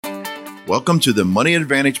Welcome to the Money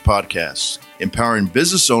Advantage Podcast, empowering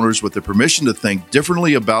business owners with the permission to think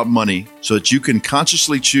differently about money so that you can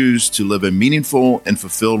consciously choose to live a meaningful and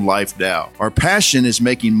fulfilled life now. Our passion is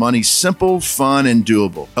making money simple, fun, and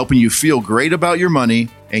doable, helping you feel great about your money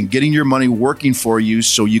and getting your money working for you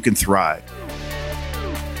so you can thrive.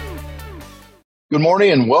 Good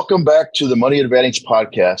morning and welcome back to the Money Advantage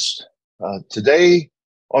Podcast. Today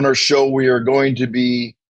on our show, we are going to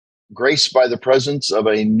be graced by the presence of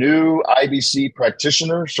a new IBC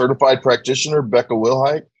practitioner, certified practitioner, Becca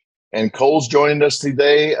Wilhite, and Cole's joining us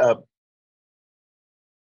today.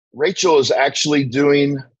 Rachel is actually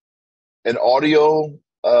doing an audio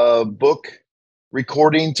book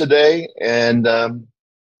recording today, and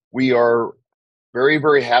we are very,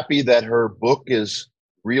 very happy that her book is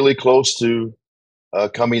really close to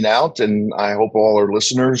coming out, and I hope all our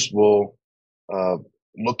listeners will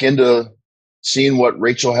look into seeing what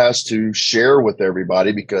Rachel has to share with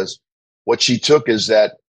everybody, because what she took is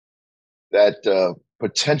that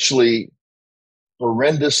potentially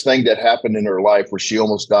horrendous thing that happened in her life where she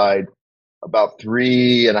almost died about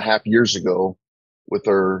 3.5 years ago with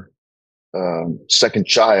her second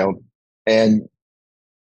child. And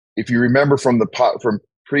if you remember from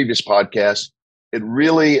previous podcasts, it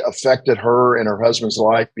really affected her and her husband's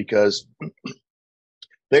life because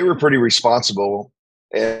they were pretty responsible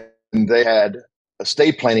and they had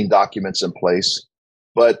estate planning documents in place,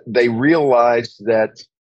 but they realized that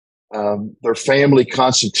their family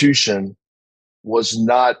constitution was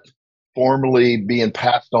not formally being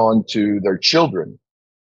passed on to their children.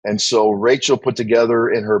 And so Rachel put together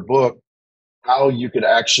in her book how you could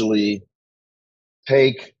actually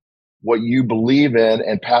take what you believe in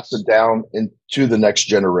and pass it down into the next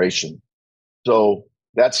generation. So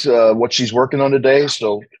that's what she's working on today.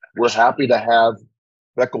 So we're happy to have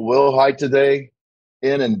Becca Wilhite today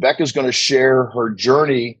and Becca's going to share her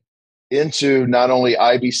journey into not only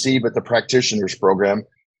IBC, but the practitioners program.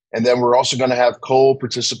 And then we're also going to have Cole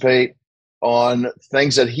participate on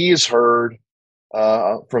things that he has heard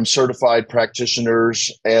from certified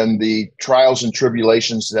practitioners and the trials and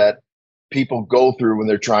tribulations that people go through when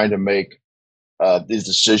they're trying to make this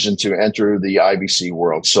decision to enter the IBC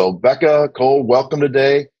world. So Becca, Cole, welcome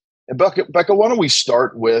today. And Becca, why don't we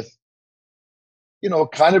start with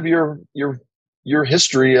kind of your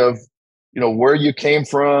history of, where you came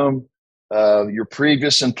from, your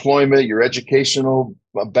previous employment, your educational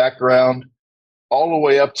background, all the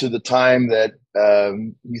way up to the time that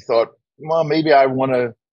you thought, well, maybe I want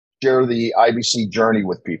to share the IBC journey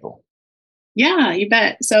with people. Yeah, you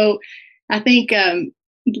bet. So I think,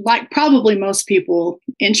 like probably most people,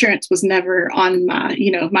 insurance was never on my,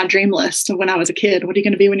 my dream list when I was a kid. What are you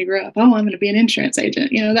going to be when you grow up? Oh, I'm going to be an insurance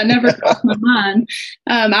agent. That never crossed my mind.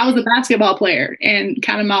 I was a basketball player, and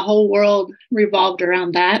kind of my whole world revolved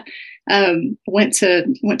around that. Went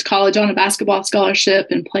to college on a basketball scholarship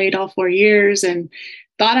and played all 4 years, and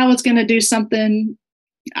thought I was going to do something.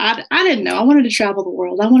 I didn't know. I wanted to travel the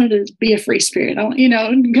world. I wanted to be a free spirit.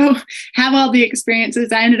 Go have all the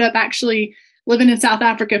experiences. I ended up actually living in South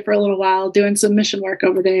Africa for a little while, doing some mission work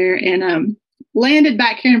over there, and landed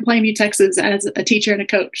back here in Plainview, Texas as a teacher and a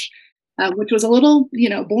coach, which was a little,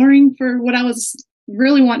 boring for what I was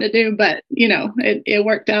really wanting to do, but, it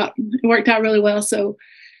worked out. It worked out really well. So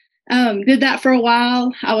did that for a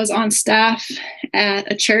while. I was on staff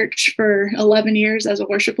at a church for 11 years as a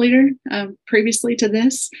worship leader previously to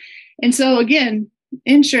this. And so, again,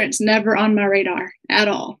 insurance never on my radar at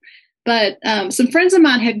all. But some friends of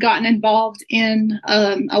mine had gotten involved in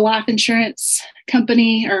a life insurance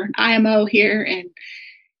company or IMO here,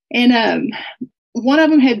 and one of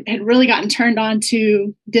them had really gotten turned on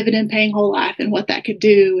to dividend paying whole life and what that could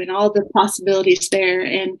do and all the possibilities there,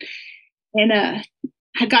 and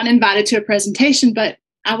had gotten invited to a presentation. But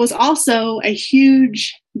I was also a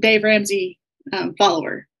huge Dave Ramsey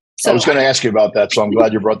follower. So I was going to ask you about that, so I'm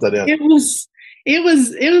glad you brought that in. It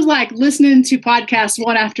was like listening to podcasts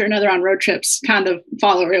one after another on road trips kind of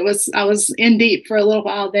follower. I was in deep for a little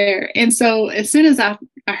while there. And so as soon as I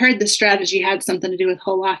heard the strategy had something to do with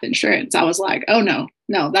whole life insurance, I was like, oh no,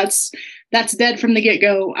 that's dead from the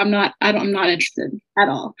get-go. I'm not interested at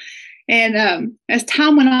all. And as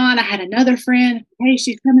time went on, I had another friend. Hey,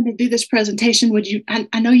 she's coming to do this presentation.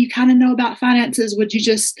 I know you kind of know about finances. Would you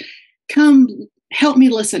just come help me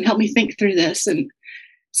listen, help me think through this? And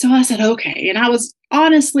so I said, okay. And I was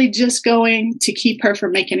honestly just going to keep her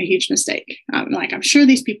from making a huge mistake. I'm sure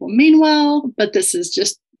these people mean well, but this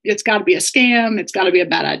is it's got to be a scam. It's got to be a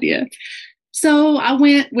bad idea. So I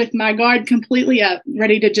went with my guard completely up,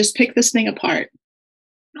 ready to just pick this thing apart.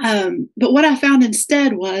 But what I found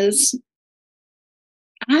instead was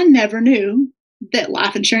I never knew that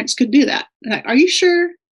life insurance could do that. Like, are you sure?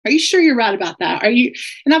 Are you sure you're right about that? Are you?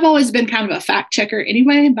 And I've always been kind of a fact checker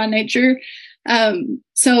anyway by nature.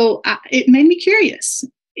 It made me curious.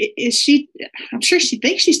 Is she? I'm sure she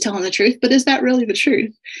thinks she's telling the truth, but is that really the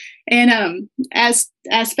truth? And as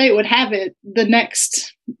fate would have it, the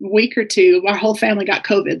next week or two, our whole family got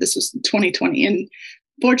COVID. This was 2020, and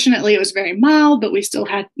fortunately, it was very mild, but we still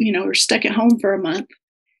had, we're stuck at home for a month.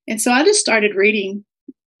 And so I just started reading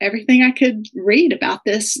everything I could read about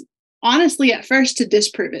this, honestly, at first to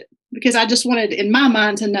disprove it, because I just wanted in my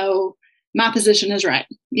mind to know my position is right.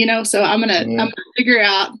 So I'm gonna figure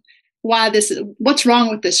out what's wrong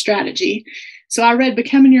with this strategy. So I read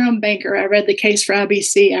Becoming Your Own Banker. I read The Case for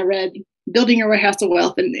IBC. I read Building Your Warehouse of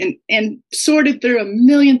Wealth, and sorted through a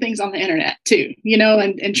million things on the internet too,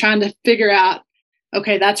 and trying to figure out,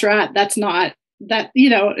 okay, that's right, that's not, that,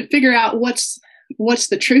 figure out what's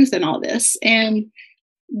the truth in all this. And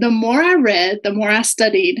the more I read, the more I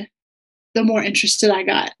studied, the more interested I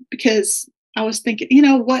got, because I was thinking,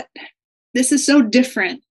 what, this is so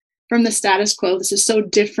different from the status quo. This is so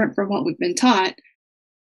different from what we've been taught.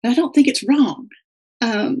 I don't think it's wrong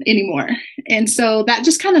anymore. And so that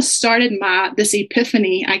just kind of started this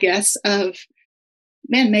epiphany, I guess, of,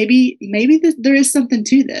 man, maybe there is something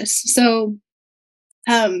to this. So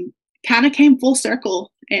kind of came full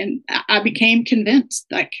circle, and I became convinced,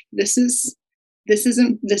 like, this is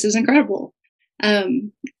incredible.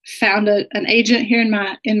 Found an agent here in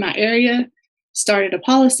my area, started a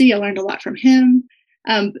policy. I learned a lot from him.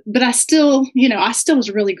 But I still was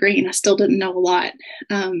really green. I still didn't know a lot.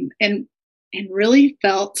 And really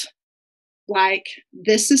felt like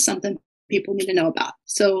this is something people need to know about.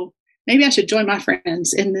 So maybe I should join my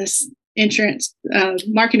friends in this insurance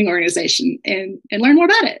marketing organization and learn more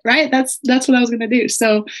about it. Right. That's what I was going to do.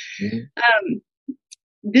 So,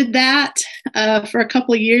 did that for a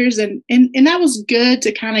couple of years, and that was good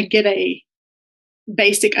to kind of get a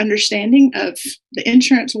basic understanding of the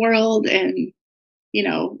insurance world, and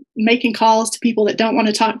making calls to people that don't want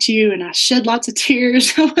to talk to you. And I shed lots of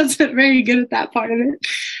tears. I wasn't very good at that part of it.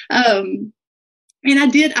 And I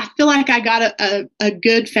feel like I got a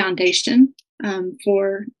good foundation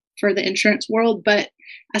for the insurance world, but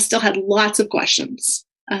I still had lots of questions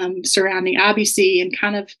surrounding IBC, and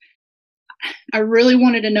kind of, I really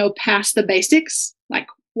wanted to know past the basics, like,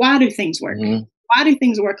 why do things work? Mm-hmm. Why do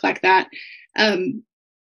things work like that?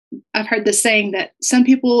 I've heard the saying that some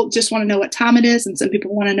people just want to know what time it is, and some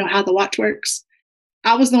people want to know how the watch works.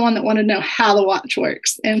 I was the one that wanted to know how the watch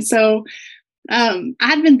works. And so I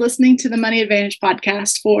had been listening to the Money Advantage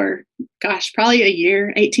podcast for, probably a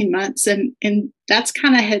year, 18 months. And that's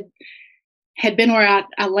kind of had been where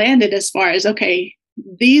I landed, as far as, okay,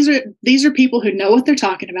 these are people who know what they're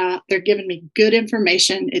talking about. They're giving me good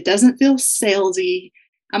information. It doesn't feel salesy.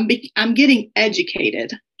 I'm getting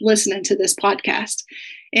educated listening to this podcast.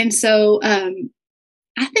 And so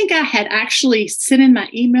I think I had actually sent in my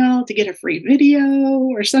email to get a free video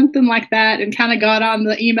or something like that, and kind of got on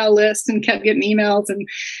the email list and kept getting emails. And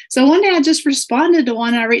so one day I just responded to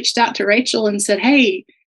one. I reached out to Rachel and said, hey,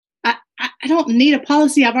 I don't need a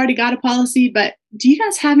policy. I've already got a policy, but do you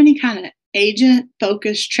guys have any kind of agent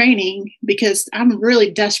focused training? Because I'm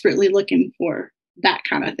really desperately looking for that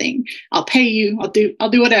kind of thing. I'll pay you. I'll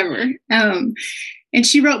do whatever. And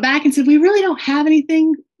she wrote back and said, we really don't have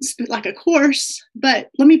anything like a course, but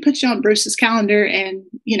let me put you on Bruce's calendar, and,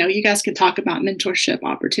 you guys can talk about mentorship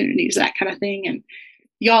opportunities, that kind of thing. And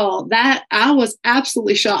y'all, that I was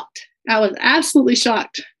absolutely shocked.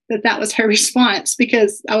 That was her response,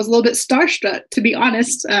 because I was a little bit starstruck, to be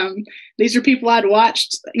honest. These are people I'd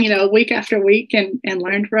watched, week after week and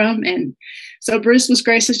learned from. And so Bruce was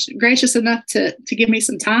gracious enough to give me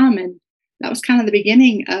some time. And that was kind of the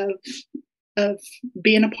beginning of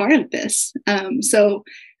being a part of this. So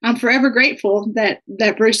I'm forever grateful that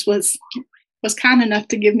Bruce was kind enough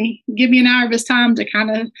to give me an hour of his time to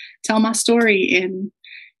kind of tell my story.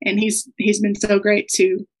 And he's been so great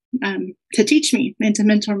to teach me and to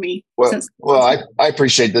mentor me. Well, I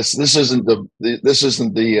appreciate this. This isn't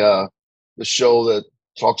the show that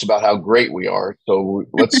talks about how great we are. So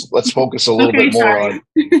let's focus a little bit more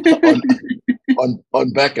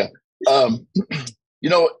on Becca.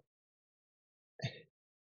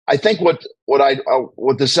 I think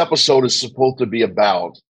what this episode is supposed to be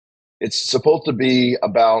about, it's supposed to be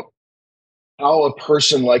about how a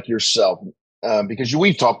person like yourself, because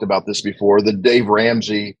we've talked about this before, the Dave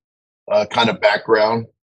Ramsey kind of background.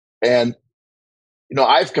 And,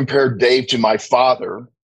 I've compared Dave to my father,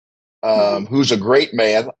 who's a great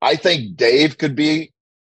man. I think Dave could be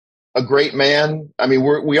a great man. I mean,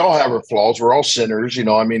 we all have our flaws. We're all sinners, so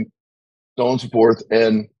on and so forth.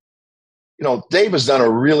 And, Dave has done a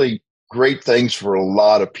really great things for a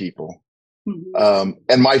lot of people. Mm-hmm.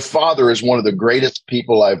 And my father is one of the greatest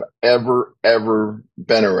people I've ever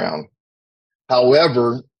been around.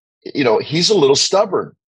 However, he's a little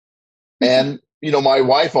stubborn. And, my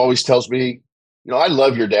wife always tells me, I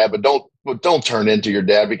love your dad, but don't turn into your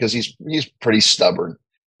dad because he's pretty stubborn.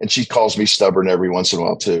 And she calls me stubborn every once in a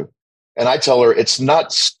while too. And I tell her it's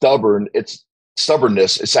not stubborn, it's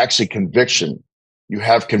stubbornness, it's actually conviction. You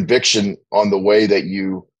have conviction on the way that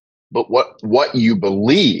but what you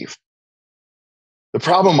believe. The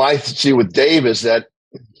problem I see with Dave is that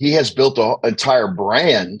he has built an entire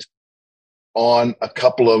brand on a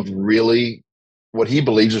couple of really, what he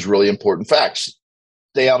believes is really important facts.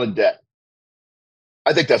 Stay out of debt.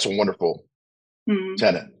 I think that's a wonderful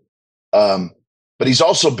tenet. But he's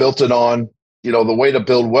also built it on, the way to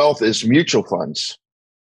build wealth is mutual funds.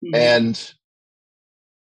 Mm-hmm.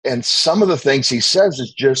 And some of the things he says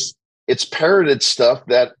is just, it's parroted stuff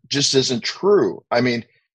that just isn't true. I mean,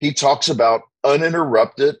 he talks about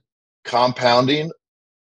uninterrupted compounding.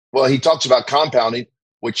 Well, he talks about compounding,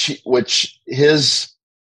 which his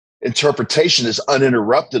interpretation is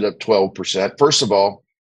uninterrupted of 12%. First of all,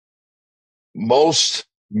 most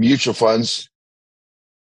mutual funds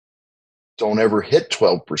don't ever hit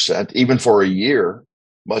 12%, even for a year,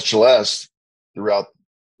 much less throughout,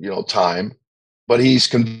 time. But he's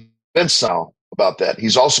convinced now about that.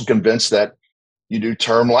 He's also convinced that you do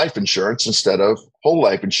term life insurance instead of whole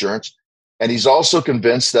life insurance. And he's also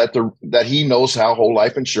convinced that that he knows how whole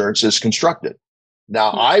life insurance is constructed.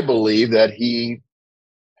 Now, I believe that he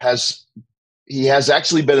has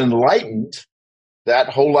actually been enlightened that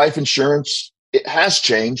whole life insurance, it has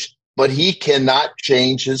changed, but he cannot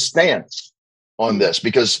change his stance on this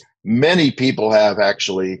because many people have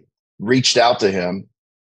actually reached out to him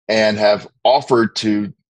and have offered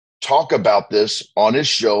to talk about this on his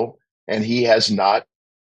show, and he has not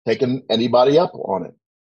taken anybody up on it.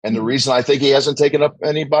 And the reason I think he hasn't taken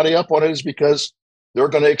anybody up on it is because they're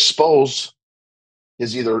going to expose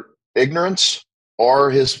his either ignorance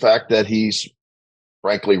or his fact that he's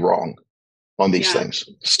frankly wrong on these things.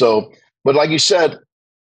 So, but like you said,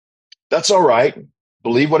 that's all right.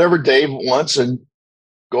 Believe whatever Dave wants and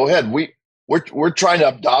go ahead. We're trying to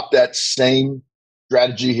adopt that same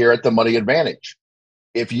strategy here at the Money Advantage.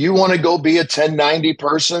 If you want to go be a 1090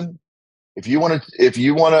 person, if you want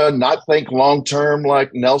to not think long term,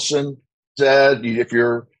 like Nelson said, if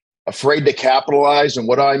you're afraid to capitalize, and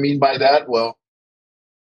what do I mean by that? Well,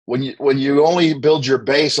 when you only build your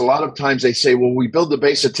base, a lot of times they say, well, we build the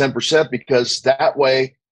base at 10% because that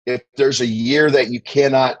way, if there's a year that you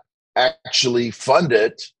cannot actually fund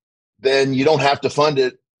it, then you don't have to fund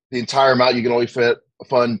it the entire amount. You can only fund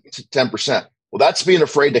 10%. Well, that's being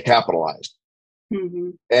afraid to capitalize. Mm-hmm.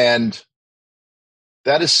 And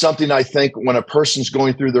that is something I think when a person's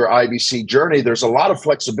going through their IBC journey, there's a lot of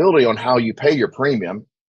flexibility on how you pay your premium,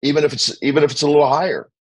 even if it's a little higher.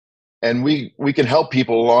 And we can help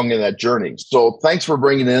people along in that journey. So thanks for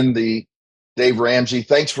bringing in the Dave Ramsey.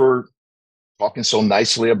 Thanks for talking so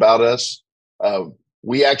nicely about us.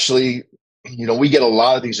 We actually, we get a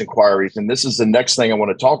lot of these inquiries, and this is the next thing I want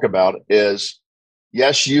to talk about is,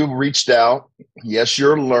 yes, you reached out. Yes,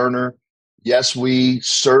 you're a learner. Yes, we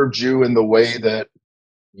served you in the way that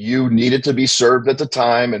you needed to be served at the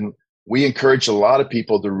time. And we encourage a lot of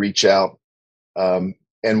people to reach out,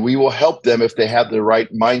 and we will help them if they have the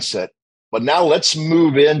right mindset. But now let's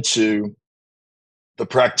move into the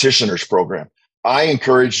practitioners program. I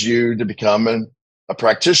encourage you to become a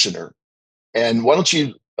practitioner. And why don't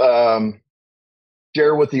you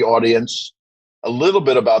share with the audience a little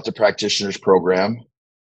bit about the practitioners program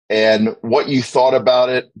and what you thought about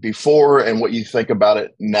it before and what you think about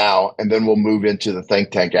it now, and then we'll move into the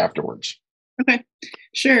think tank afterwards. Okay,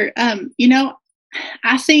 sure.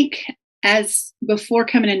 I think as before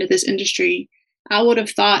coming into this industry, I would have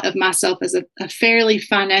thought of myself as a fairly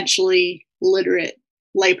financially literate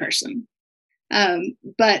layperson.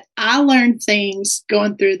 But I learned things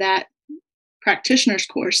going through that practitioner's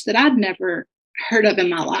course that I'd never heard of in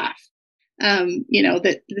my life.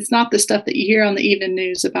 That it's not the stuff that you hear on the evening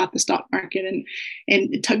news about the stock market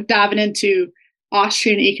and diving into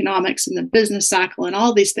Austrian economics and the business cycle and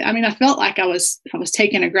all these things. I mean, I felt like I was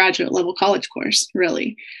taking a graduate level college course,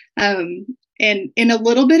 really. And a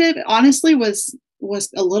little bit of it, honestly, was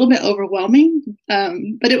a little bit overwhelming,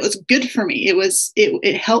 but it was good for me.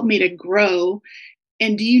 It helped me to grow.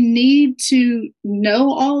 And do you need to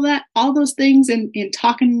know all those things in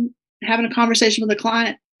having a conversation with a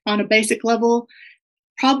client on a basic level?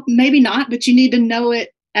 Maybe not, but you need to know it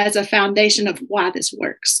as a foundation of why this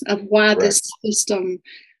works, of why Correct. This system,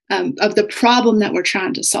 of the problem that we're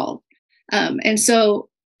trying to solve. And so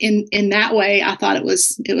in that way, I thought it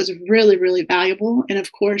was really, really valuable. And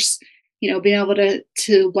of course, being able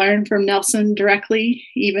to learn from Nelson directly,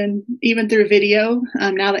 even through video,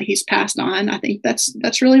 now that he's passed on, I think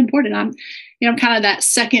that's really important. I'm kind of that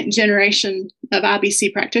second generation of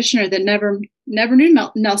IBC practitioner that never knew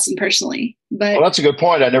Nelson personally. But Well, that's a good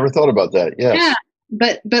point. I never thought about that. yeah, Yes.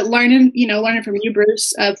 but learning from you,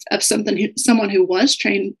 Bruce, of someone who was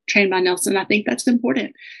trained by Nelson, I think that's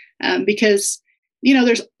important, because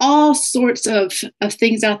there's all sorts of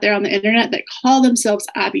things out there on the internet that call themselves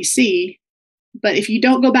IBC, but if you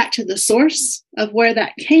don't go back to the source of where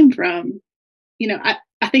that came from,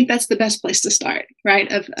 I think that's the best place to start,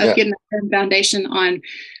 right? Of Yeah. getting a foundation on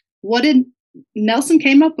what did Nelson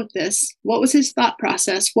came up with this? What was his thought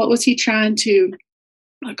process? What was he trying to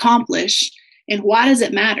accomplish? And why does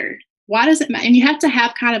it matter? Why does it matter? And you have to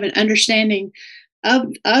have kind of an understanding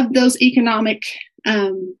of those economic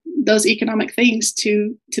things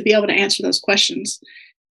to be able to answer those questions.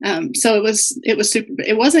 So it was super.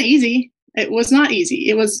 It wasn't easy. It was not easy.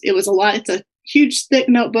 It was a lot. It's a huge thick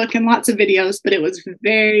notebook and lots of videos, but it was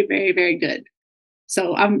very, very, very good.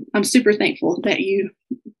 So I'm super thankful that you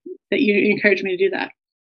encouraged me to do that.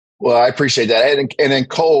 Well, I appreciate that. And then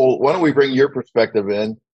Cole, why don't we bring your perspective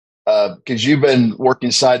in? Because you've been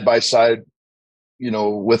working side by side,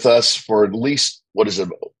 with us for at least, what is it?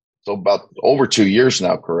 So about over 2 years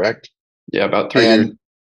now, correct? Yeah, about 3 years.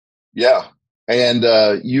 Yeah. And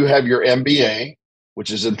you have your MBA,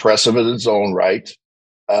 which is impressive in its own right.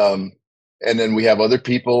 And then we have other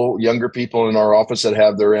people, younger people in our office that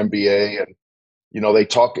have their MBA, and they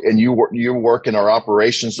talk, and you work in our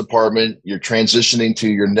operations department. You're transitioning to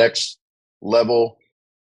your next level,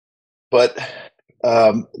 but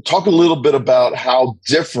talk a little bit about how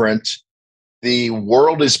different the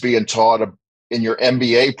world is being taught in your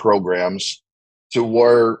MBA programs to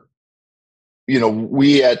where,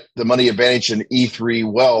 we at the Money Advantage and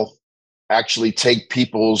E3 Wealth actually take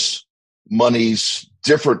people's monies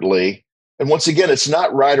differently. And once again, it's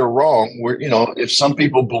not right or wrong. If some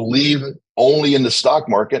people believe only in the stock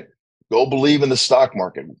market, go believe in the stock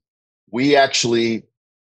market. We actually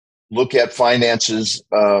look at finances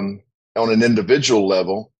on an individual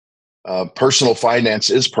level. Personal finance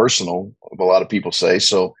is personal, a lot of people say.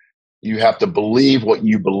 So you have to believe what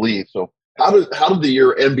you believe. So how did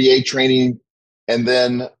your MBA training, and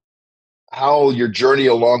then how your journey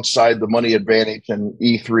alongside the Money Advantage and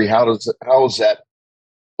E3, how has that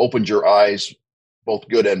opened your eyes, both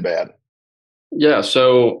good and bad? Yeah.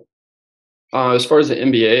 So as far as the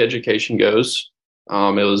MBA education goes, it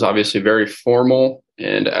was obviously very formal.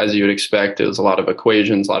 And as you would expect, it was a lot of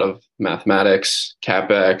equations, a lot of mathematics,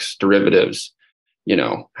 CapEx, derivatives,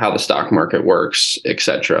 how the stock market works,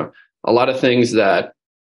 etc. A lot of things that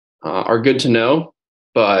are good to know,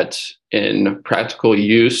 but in practical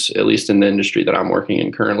use, at least in the industry that I'm working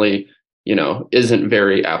in currently, isn't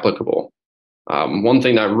very applicable. One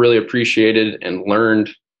thing that I really appreciated and learned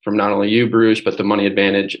from not only you, Bruce, but the Money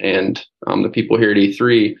Advantage and the people here at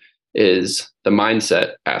E3 is the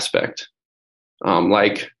mindset aspect.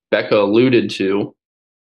 Like Becca alluded to,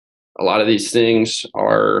 a lot of these things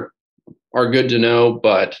are good to know,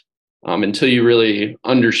 but until you really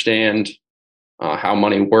understand how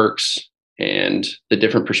money works and the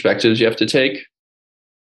different perspectives you have to take,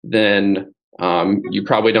 then you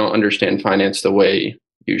probably don't understand finance the way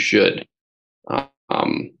you should.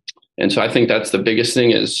 And so I think that's the biggest thing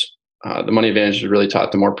is the Money Advantage is really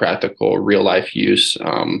taught the more practical, real life use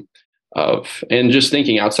and just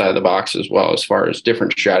thinking outside of the box as well, as far as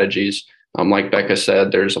different strategies. Like Becca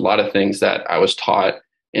said, there's a lot of things that I was taught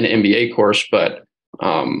in an MBA course, but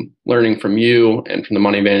learning from you and from the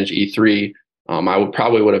Money Advantage E3, I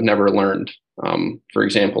would have never learned. For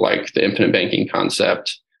example, like the infinite banking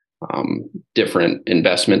concept, different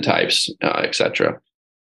investment types, etc.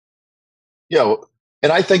 Yeah,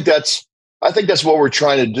 and I think that's what we're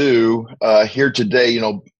trying to do here today.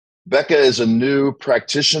 Becca is a new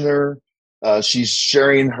practitioner. She's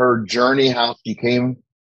sharing her journey, how she came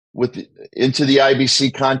into the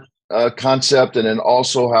IBC concept, and then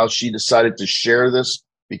also how she decided to share this,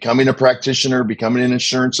 becoming a practitioner, becoming an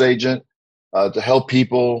insurance agent, to help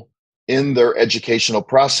people in their educational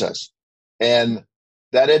process. And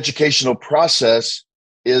that educational process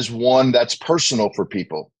is one that's personal for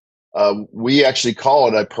people. We actually call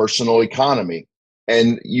it a personal economy,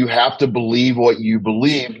 and you have to believe what you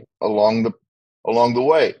believe along the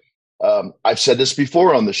way. I've said this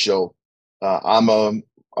before on the show. I'm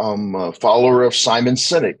a follower of Simon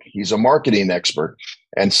Sinek. He's a marketing expert,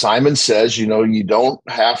 and Simon says, you don't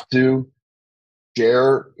have to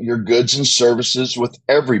share your goods and services with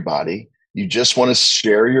everybody. You just want to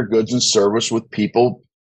share your goods and service with people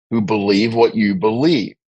who believe what you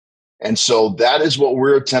believe. And so that is what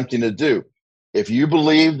we're attempting to do. If you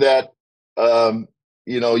believe that,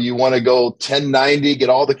 you want to go 1090, get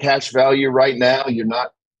all the cash value right now, you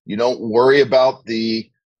don't worry about the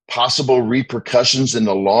possible repercussions in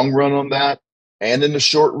the long run on that and in the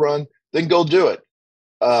short run, then go do it.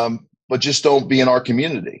 But just don't be in our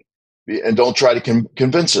community and don't try to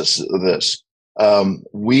convince us of this.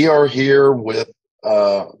 We are here with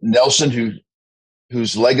Nelson,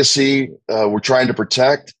 whose legacy we're trying to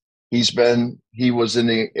protect. He was in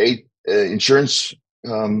the insurance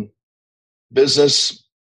business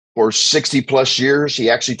for 60 plus years. He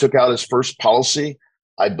actually took out his first policy,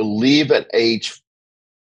 I believe, at age,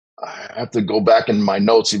 I have to go back in my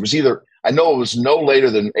notes. I know it was no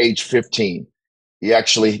later than age 15. He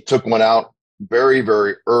actually took one out very,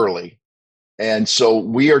 very early. And so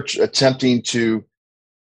we are attempting to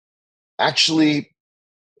actually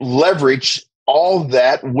leverage all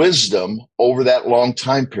that wisdom over that long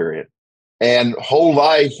time period. And whole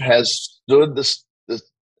life has stood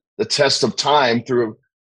the test of time through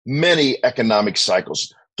many economic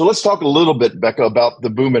cycles. So let's talk a little bit, Becca, about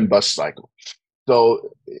the boom and bust cycle.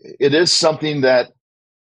 So it is something that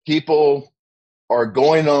people are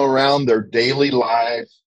going around their daily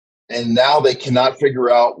lives, and now they cannot figure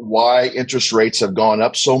out why interest rates have gone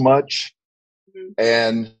up so much. Mm-hmm.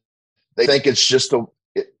 And they think it's just a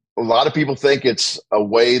lot of people think it's a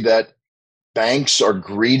way that banks are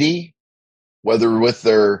greedy, whether with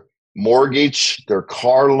their mortgage, their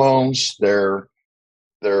car loans, their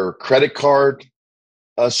credit card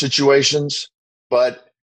situations. But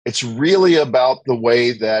it's really about the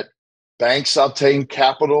way that banks obtain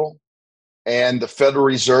capital, and the Federal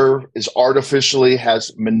Reserve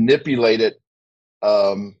has manipulated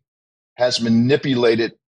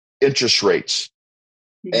interest rates.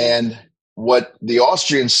 Mm-hmm. And what the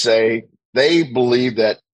Austrians say, they believe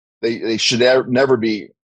that they should never be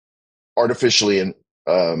artificially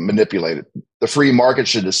manipulated. The free market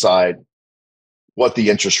should decide what the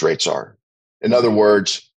interest rates are. In other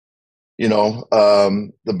words,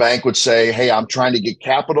 the bank would say, hey, I'm trying to get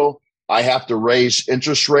capital. I have to raise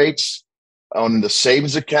interest rates on the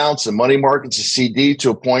savings accounts and money markets and CD to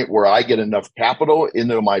a point where I get enough capital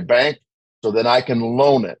into my bank so that I can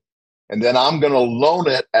loan it. And then I'm going to loan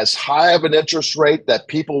it as high of an interest rate that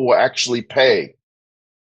people will actually pay.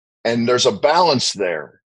 And there's a balance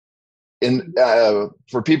there.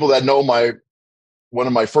 For people that know, one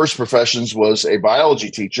of my first professions was a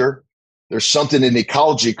biology teacher. There's something in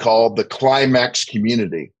ecology called the climax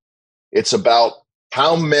community. It's about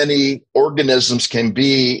how many organisms can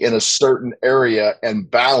be in a certain area and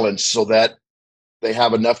balance so that they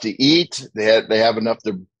have enough to eat, they have enough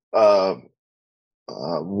to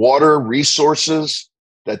water resources,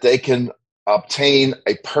 that they can obtain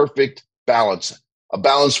a perfect balance, a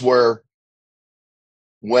balance where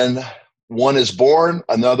when one is born,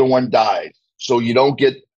 another one dies. So you don't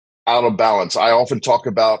get out of balance. I often talk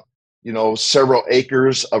about, several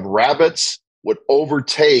acres of rabbits would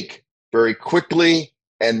overtake very quickly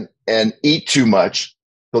and eat too much.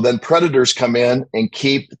 So then predators come in and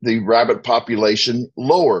keep the rabbit population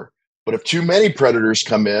lower. But if too many predators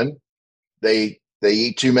come in, they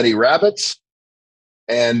eat too many rabbits,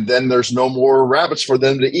 and then there's no more rabbits for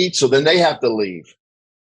them to eat. So then they have to leave.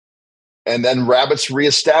 And then rabbits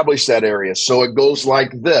reestablish that area. So it goes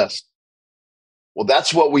like this. Well,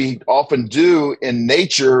 that's what we often do in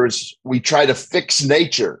nature, is we try to fix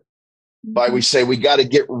nature by, we say, we got to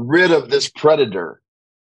get rid of this predator,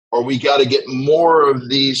 or we got to get more of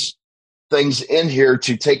these things in here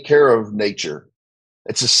to take care of nature.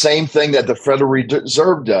 It's the same thing that the Federal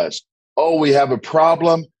Reserve does. Oh, we have a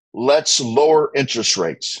problem. Let's lower interest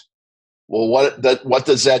rates. Well, what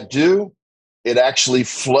does that do? It actually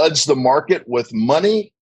floods the market with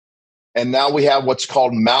money. And now we have what's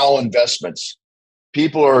called malinvestments.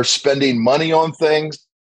 People are spending money on things,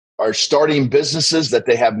 are starting businesses that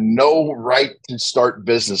they have no right to start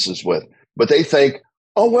businesses with. But they think,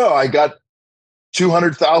 oh, well, I got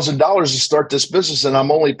 $200,000 to start this business and I'm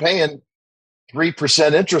only paying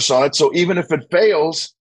 3% interest on it. So even if it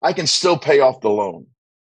fails, I can still pay off the loan.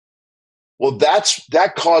 Well,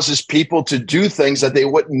 that causes people to do things that they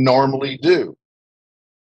wouldn't normally do.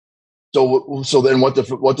 So then what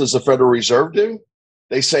does the Federal Reserve do?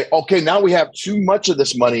 They say, okay, now we have too much of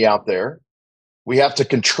this money out there. We have to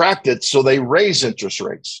contract it. So they raise interest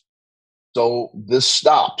rates. So this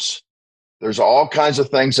stops. There's all kinds of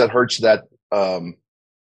things that hurts that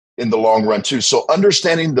in the long run too. So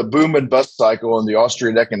understanding the boom and bust cycle in the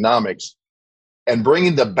Austrian economics and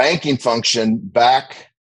bringing the banking function back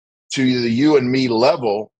to the you and me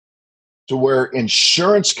level to where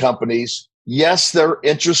insurance companies, yes, they're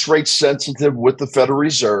interest rate sensitive with the Federal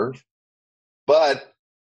Reserve, but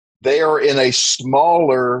they are in a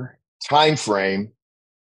smaller time frame.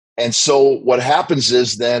 And so what happens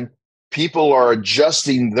is then people are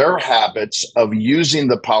adjusting their habits of using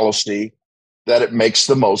the policy that it makes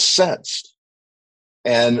the most sense.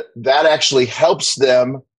 And that actually helps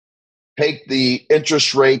them take the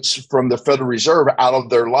interest rates from the Federal Reserve out of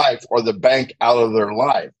their life or the bank out of their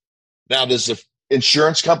life. Now, does the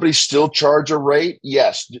insurance company still charge a rate?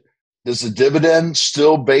 Yes. Does the dividend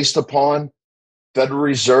still based upon Federal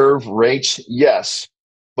Reserve rates? Yes.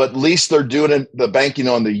 But at least they're doing the banking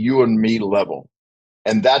on the you and me level.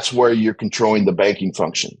 And that's where you're controlling the banking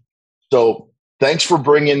function. So thanks for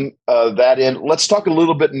bringing that in. Let's talk a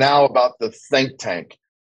little bit now about the think tank.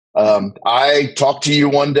 I talked to you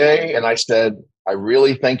one day and I said, I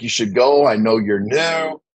really think you should go. I know you're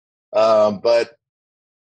new, but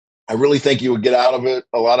I really think you would get out of it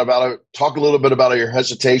a lot about it. Talk a little bit about your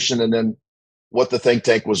hesitation and then what the think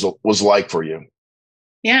tank was like for you.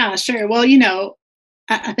 Yeah, sure. Well,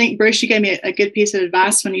 I think, Bruce, you gave me a good piece of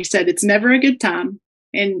advice when you said it's never a good time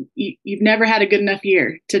and you've never had a good enough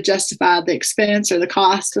year to justify the expense or the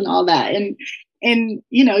cost and all that. And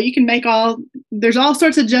you can there's all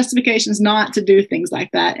sorts of justifications not to do things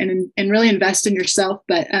like that and really invest in yourself.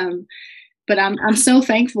 But I'm so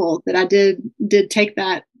thankful that I did take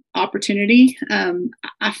that opportunity.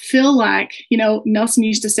 I feel like, Nelson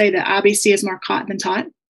used to say that IBC is more caught than taught.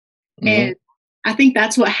 Mm-hmm. And I think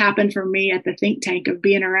that's what happened for me at the think tank of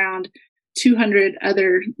being around 200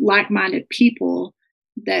 other like-minded people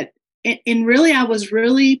and really, I was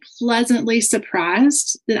really pleasantly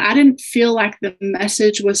surprised that I didn't feel like the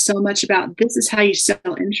message was so much about this is how you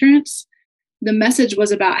sell insurance. The message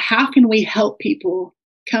was about how can we help people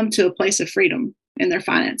come to a place of freedom in their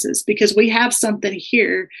finances, because we have something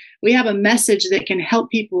here. We have a message that can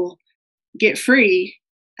help people get free.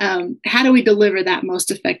 How do we deliver that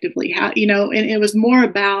most effectively? And it was more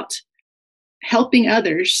about helping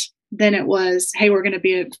others than it was, hey, we're going to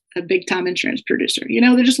be a big time insurance producer.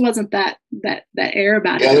 There just wasn't that air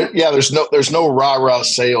about it. Yeah. There's no rah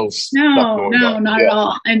sales. No, not at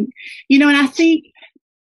all. And, and I think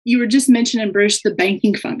you were just mentioning, Bruce, the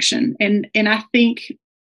banking function. And I think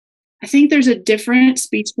there's a difference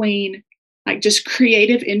between like just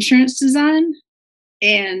creative insurance design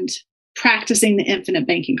and practicing the infinite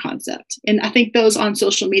banking concept. And I think those on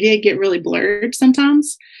social media get really blurred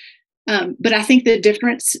sometimes. But I think the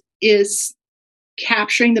difference is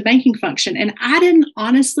capturing the banking function. And I didn't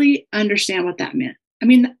honestly understand what that meant. I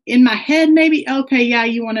mean, in my head, maybe, okay, yeah,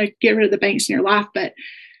 you want to get rid of the banks in your life. But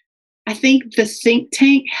I think the think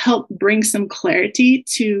tank helped bring some clarity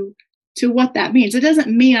to what that means. It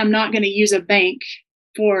doesn't mean I'm not going to use a bank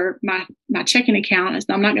for my checking account.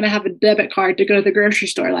 I'm not going to have a debit card to go to the grocery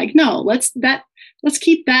store. Like, no, let's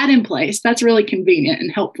keep that in place. That's really convenient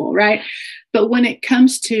and helpful, right? But when it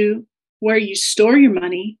comes to where you store your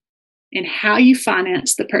money and how you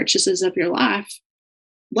finance the purchases of your life,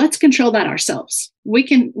 let's control that ourselves. We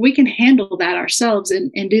can handle that ourselves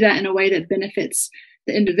and do that in a way that benefits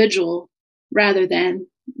the individual rather than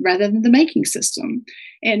the banking system.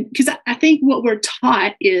 And because I think what we're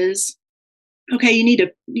taught is, okay, you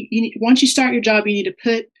need once you start your job, you need to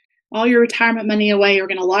put all your retirement money away. You're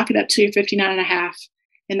going to lock it up to your 59 and a half,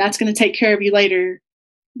 and that's going to take care of you later.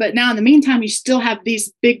 But now in the meantime, you still have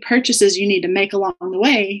these big purchases you need to make along the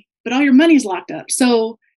way, but all your money's locked up.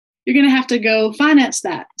 So you're going to have to go finance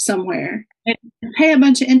that somewhere and pay a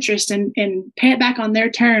bunch of interest and pay it back on their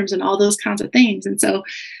terms and all those kinds of things. And so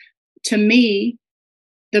to me,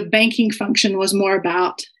 the banking function was more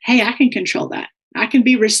about, hey, I can control that. I can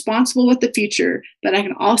be responsible with the future, but I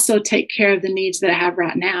can also take care of the needs that I have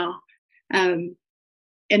right now. And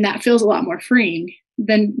that feels a lot more freeing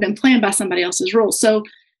than planned by somebody else's rules. So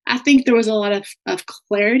I think there was a lot of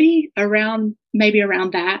clarity around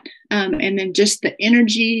that. And then just the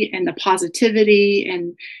energy and the positivity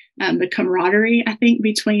and the camaraderie, I think,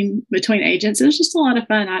 between agents. It was just a lot of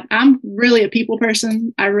fun. I'm really a people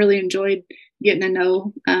person. I really enjoyed getting to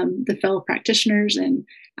know the fellow practitioners, and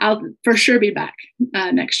I'll for sure be back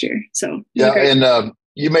next year. So yeah, and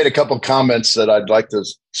you made a couple of comments that I'd like to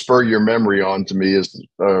spur your memory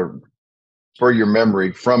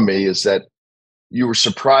from me is that you were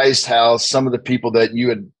surprised how some of the people that you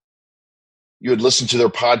had listened to their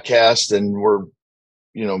podcast and were,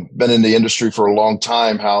 been in the industry for a long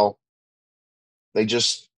time, how they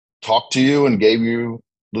just talked to you and gave you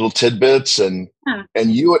little tidbits and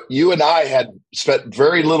you and I had spent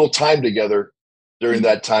very little time together during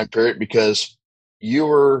that time period because you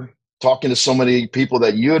were talking to so many people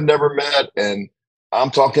that you had never met and I'm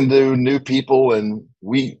talking to new people, and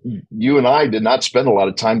you and I did not spend a lot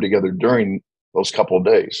of time together during those couple of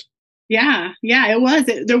days. Yeah, yeah, it was.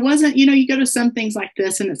 There wasn't, you go to some things like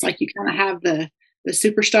this, and it's like you kind of have the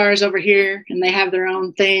superstars over here, and they have their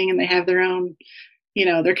own thing, and they have their own,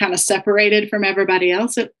 they're kind of separated from everybody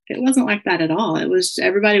else. It wasn't like that at all. It was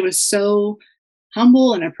everybody was so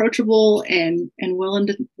humble and approachable and willing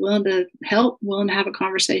to help, willing to have a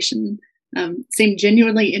conversation. Seemed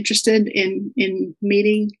genuinely interested in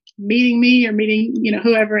meeting me or meeting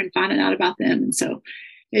whoever and finding out about them. And so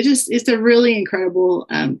it's a really incredible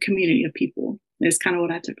community of people. Is kind of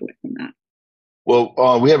what I took away from that.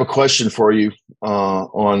 Well, we have a question for you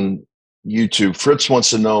on YouTube. Fritz wants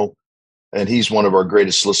to know, and he's one of our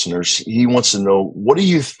greatest listeners. He wants to know, what do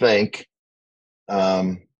you think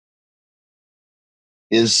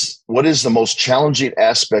what is the most challenging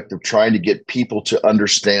aspect of trying to get people to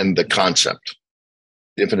understand the concept,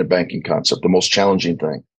 the infinite banking concept, the most challenging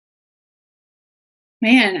thing?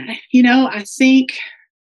 Man, I think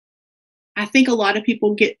a lot of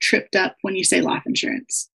people get tripped up when you say life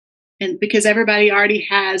insurance. And because everybody already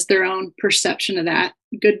has their own perception of that,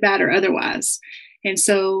 good, bad, or otherwise. And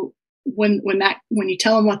so when you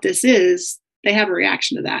tell them what this is, they have a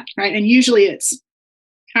reaction to that, right? And usually it's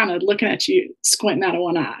kind of looking at you squinting out of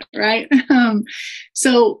one eye, right?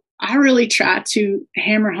 So I really try to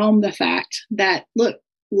hammer home the fact that, look,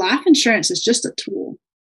 life insurance is just a tool,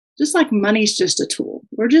 just like money's just a tool.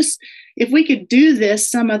 If we could do this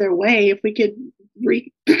some other way, if we could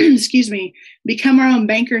become our own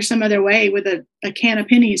banker some other way with a can of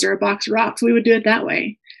pennies or a box of rocks, we would do it that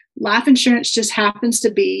way. Life insurance just happens to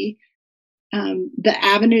be the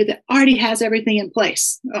avenue that already has everything in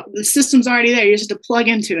place. The system's already there. You just have to plug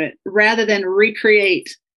into it rather than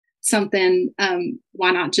recreate something.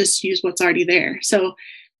 Why not just use what's already there? So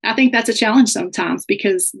I think that's a challenge sometimes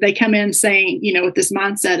because they come in saying, with this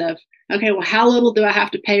mindset of, okay, well, how little do I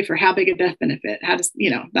have to pay for how big a death benefit? How does,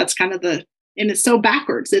 that's kind of and it's so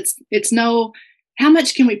backwards. It's no, how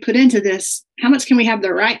much can we put into this? How much can we have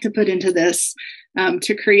the right to put into this?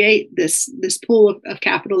 To create this pool of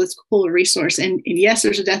capital, this pool of resource. And yes,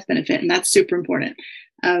 there's a death benefit, and that's super important.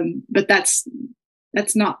 But that's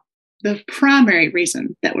not the primary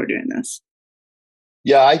reason that we're doing this.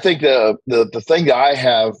 Yeah, I think the thing that I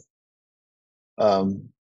have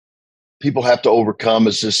people have to overcome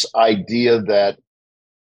is this idea that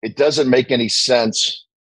it doesn't make any sense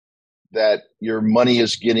that your money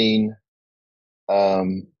is getting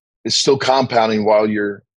is still compounding while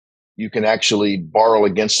you can actually borrow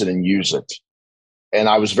against it and use it. And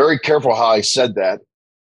I was very careful how I said that,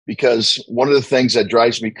 because one of the things that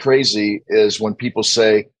drives me crazy is when people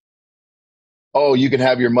say, oh, you can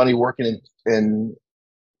have your money working in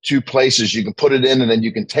two places. You can put it in and then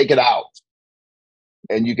you can take it out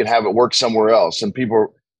and you can have it work somewhere else.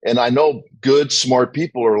 And I know good, smart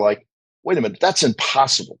people are like, wait a minute, that's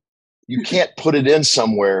impossible. You can't put it in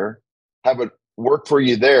somewhere, have it work for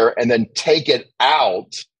you there, and then take it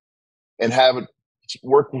out and have it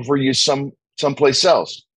work for you someplace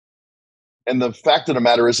else. And the fact of the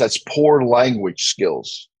matter is that's poor language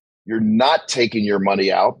skills. You're not taking your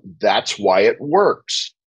money out. That's why it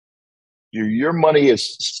works. Your money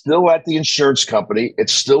is still at the insurance company.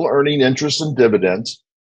 It's still earning interest and dividends,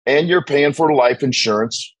 and you're paying for life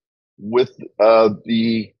insurance with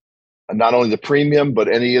not only the premium, but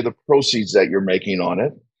any of the proceeds that you're making on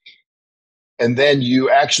it. And then you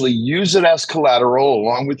actually use it as collateral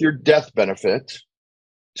along with your death benefit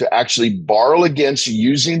to actually borrow against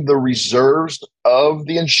using the reserves of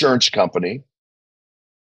the insurance company.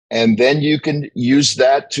 And then you can use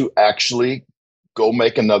that to actually go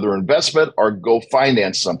make another investment or go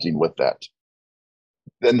finance something with that.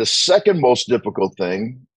 Then the second most difficult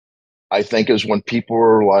thing, I think, is when people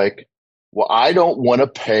are like, well, I don't want to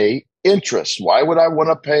pay interest. Why would I want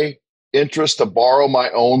to pay interest to borrow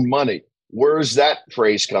my own money? Where does that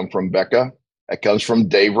phrase come from, Becca? That comes from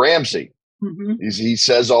Dave Ramsey. Mm-hmm. He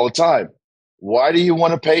says all the time, why do you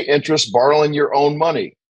want to pay interest borrowing your own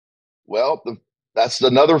money? Well, that's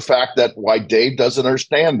another fact that why Dave doesn't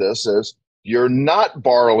understand this is you're not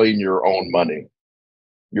borrowing your own money.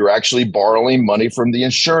 You're actually borrowing money from the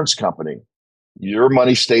insurance company. Your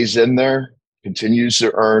money stays in there, continues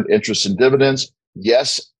to earn interest and dividends.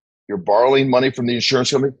 Yes, you're borrowing money from the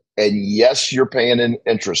insurance company, and yes, you're paying in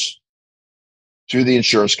interest to the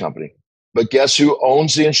insurance company. But guess who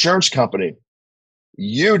owns the insurance company?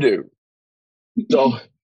 You do. So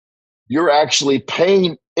you're actually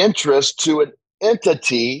paying interest to an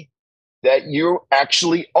entity that you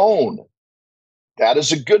actually own. That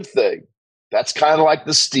is a good thing. That's kind of like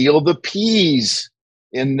the steal the peas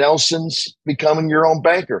in Nelson's Becoming Your Own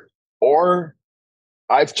Banker, or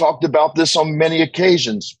I've talked about this on many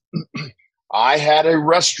occasions. I had a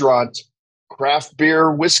restaurant, craft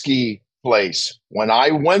beer whiskey place. When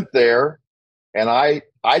I went there, and I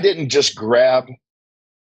didn't just grab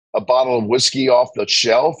a bottle of whiskey off the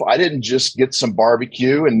shelf. I didn't just get some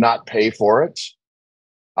barbecue and not pay for it.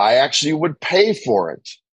 I actually would pay for it.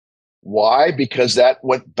 Why? Because that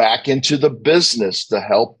went back into the business to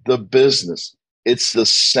help the business. It's the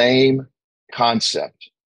same concept.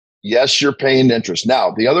 Yes, you're paying interest.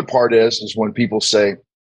 Now, the other part is when people say,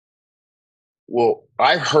 well,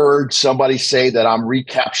 I heard somebody say that I'm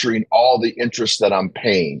recapturing all the interest that I'm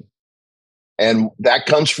paying. And that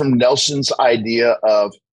comes from Nelson's idea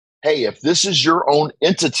of, hey, if this is your own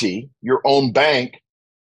entity, your own bank,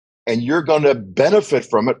 and you're going to benefit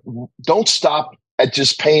from it, don't stop at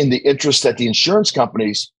just paying the interest that the insurance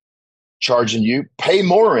company's charging you. Pay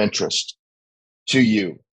more interest to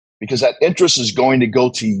you, because that interest is going to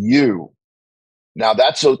go to you. Now,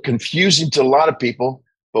 that's so confusing to a lot of people,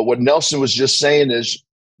 but what Nelson was just saying is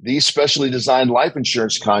these specially designed life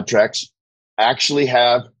insurance contracts actually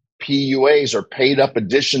have PUAs, or paid up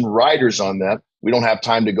addition riders, on them. We don't have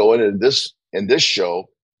time to go into this in this show,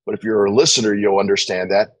 but if you're a listener, you'll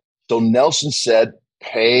understand that. So Nelson said,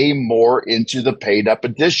 pay more into the paid up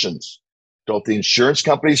additions. So if the insurance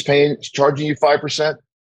company's charging you 5%,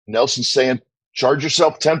 Nelson's saying, charge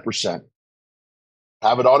yourself 10%.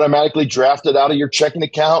 Have it automatically drafted out of your checking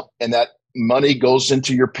account, and that money goes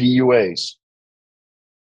into your PUAs.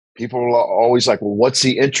 People are always like, well, what's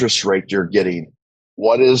the interest rate you're getting?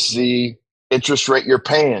 What is the interest rate you're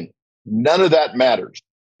paying? None of that matters,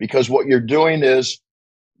 because what you're doing is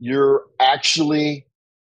you're actually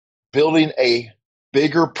building a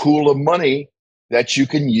bigger pool of money that you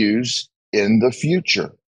can use in the future.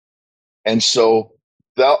 And so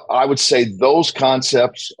I would say those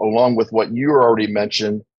concepts, along with what you already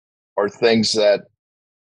mentioned, are things that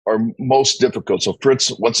are most difficult. So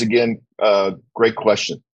Fritz, once again, great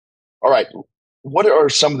question. All right. What are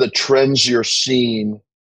some of the trends you're seeing,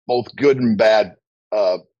 both good and bad,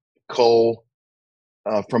 Cole,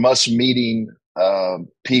 from us meeting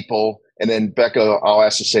people? And then Becca, I'll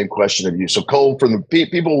ask the same question of you. So Cole, from the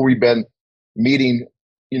people we've been meeting,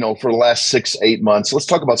 for the last 6-8 months, let's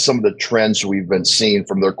talk about some of the trends we've been seeing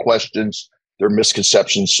from their questions, their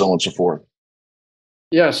misconceptions, so on and so forth.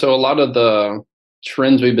 Yeah. So a lot of the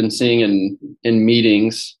trends we've been seeing in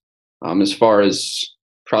meetings, as far as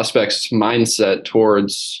prospects' mindset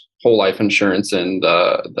towards whole life insurance and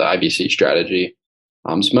the IBC strategy,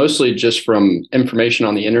 it's mostly just from information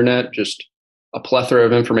on the internet, just a plethora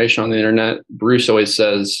of information on the internet. Bruce always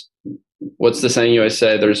says, what's the saying you always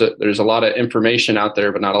say? There's a lot of information out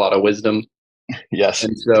there, but not a lot of wisdom. Yes.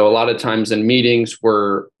 And so a lot of times in meetings,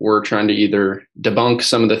 we're trying to either debunk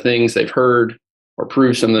some of the things they've heard or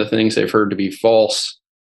prove some of the things they've heard to be false,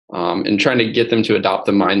 and trying to get them to adopt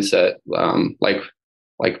the mindset,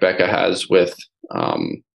 like Becca has, with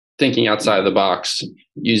thinking outside of the box,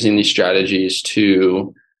 using these strategies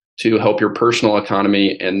to help your personal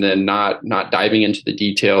economy, and then not diving into the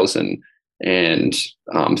details and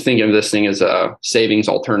thinking of this thing as a savings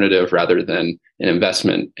alternative rather than an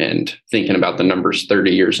investment, and thinking about the numbers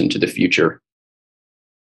 30 years into the future.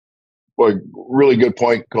 Well, really good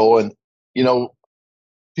point, Cole. And,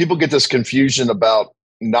 people get this confusion about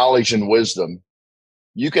knowledge and wisdom.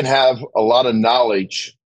 You can have a lot of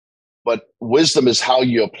knowledge, but wisdom is how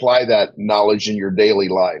you apply that knowledge in your daily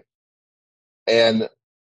life. And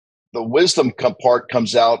the wisdom part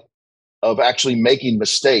comes out of actually making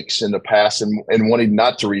mistakes in the past and wanting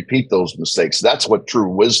not to repeat those mistakes. That's what true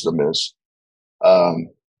wisdom is, and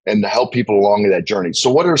to help people along that journey. So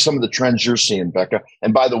what are some of the trends you're seeing, Becca?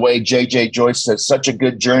 And by the way, JJ Joyce said, such a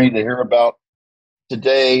good journey to hear about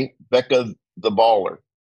today, Becca the baller.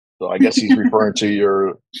 So I guess he's referring to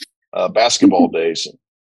your basketball days.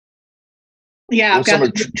 Yeah. What's some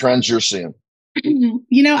of the trends you're seeing?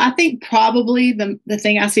 I think probably the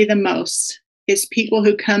thing I see the most is people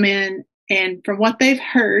who come in, and from what they've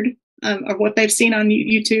heard or what they've seen on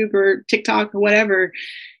YouTube or TikTok or whatever,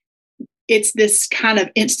 it's this kind of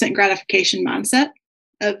instant gratification mindset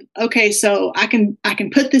of, okay, so I can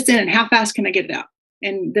put this in, and how fast can I get it out?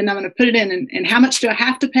 And then I'm going to put it in, and how much do I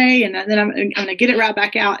have to pay? And then I'm going to get it right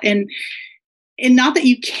back out. And not that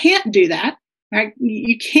you can't do that, right?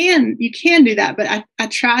 You can do that, but I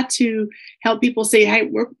try to help people see, hey,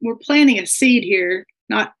 we're planting a seed here,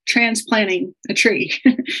 not transplanting a tree,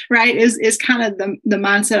 right? Is kind of the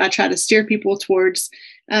mindset I try to steer people towards,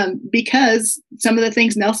 because some of the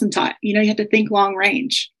things Nelson taught, you have to think long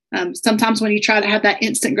range. Sometimes when you try to have that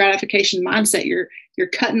instant gratification mindset, you're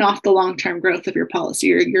cutting off the long-term growth of your policy.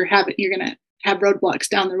 You're going to have roadblocks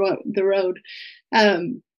down the road.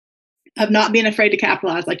 of not being afraid to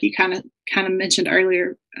capitalize, like you kind of mentioned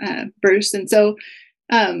earlier, Bruce. And so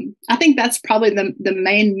I think that's probably the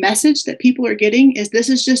main message that people are getting is this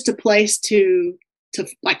is just a place to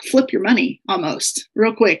like flip your money almost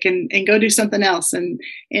real quick and go do something else. And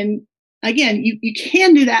again, you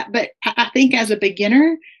can do that, but I think as a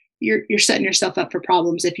beginner, you're setting yourself up for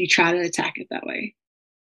problems if you try to attack it that way.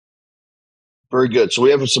 Very good. So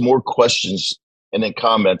we have some more questions and then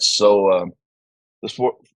comments. So this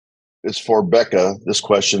is for Becca. This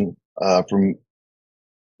question from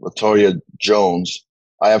Latoya Jones.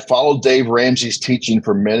 I have followed Dave Ramsey's teaching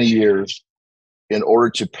for many years in order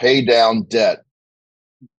to pay down debt.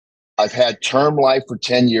 I've had term life for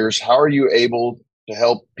 10 years. How are you able to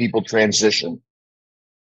help people transition?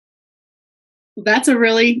 That's a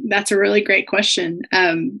really great question.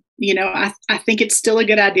 I think it's still a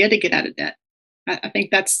good idea to get out of debt. I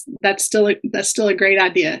think that's still a great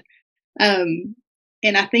idea.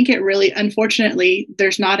 And I think it really, unfortunately,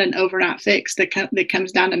 there's not an overnight fix that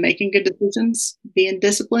comes down to making good decisions, being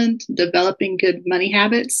disciplined, developing good money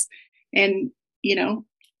habits. And,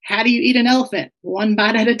 how do you eat an elephant? One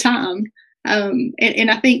bite at a time. And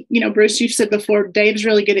I think, Bruce, you've said before, Dave's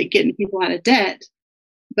really good at getting people out of debt,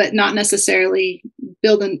 but not necessarily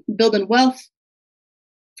building wealth.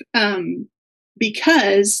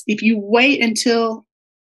 Because if you wait until,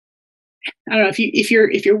 I don't know, if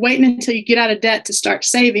you're waiting until you get out of debt to start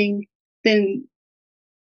saving, then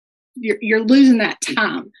you're losing that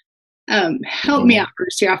time. Help me out,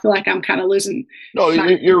 Bruce. Here, I feel like I'm kind of losing. No,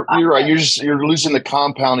 you're right. You're losing the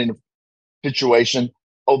compounding situation.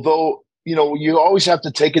 Although you always have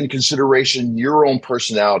to take into consideration your own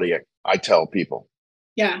personality. I tell people,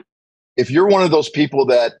 yeah, if you're one of those people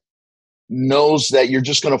that knows that you're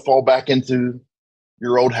just going to fall back into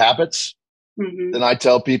your old habits, then I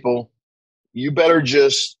tell people, you better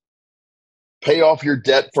just pay off your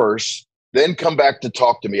debt first, then come back to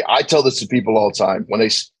talk to me. I tell this to people all the time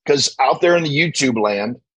because out there in the YouTube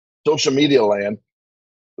land, social media land,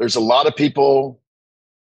 there's a lot of people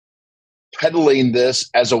peddling this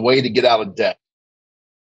as a way to get out of debt.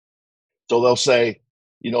 So they'll say,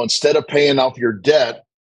 instead of paying off your debt,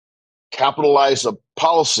 capitalize a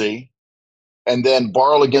policy and then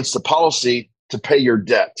borrow against the policy to pay your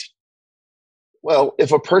debt. Well,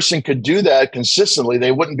 if a person could do that consistently,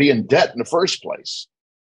 they wouldn't be in debt in the first place.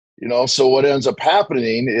 So what ends up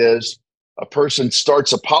happening is a person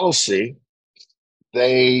starts a policy,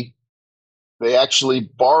 they actually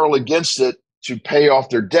borrow against it to pay off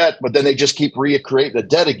their debt, but then they just keep recreating the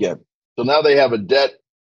debt again. So now they have a debt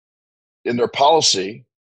in their policy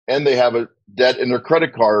and they have a debt in their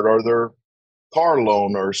credit card or their car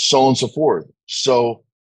loan or so on and so forth. So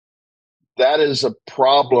that is a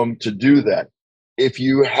problem to do that. If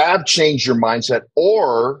you have changed your mindset,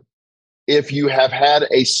 or if you have had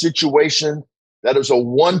a situation that is a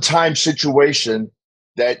one-time situation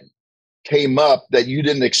that came up that you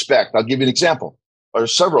didn't expect. I'll give you an example, or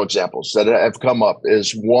several examples that have come up.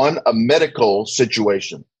 Is one, a medical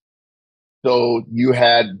situation. So you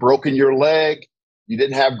had broken your leg, you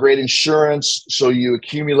didn't have great insurance, so you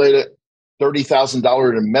accumulated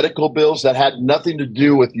 $30,000 in medical bills that had nothing to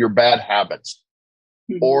do with your bad habits.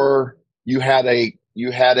 Or you had a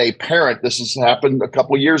parent, this has happened a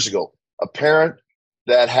couple of years ago, a parent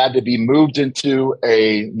that had to be moved into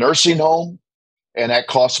a nursing home, and that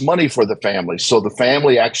cost money for the family. So the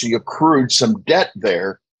family actually accrued some debt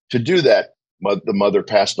there to do that. The mother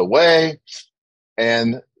passed away,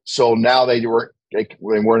 and so now they weren't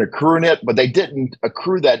accruing it, but they didn't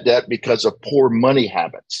accrue that debt because of poor money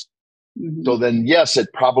habits. So then, yes, it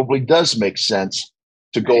probably does make sense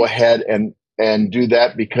to go ahead and do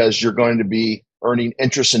that, because you're going to be earning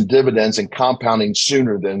interest and dividends and compounding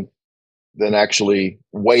sooner than actually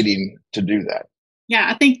waiting to do that. Yeah,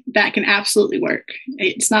 I think that can absolutely work.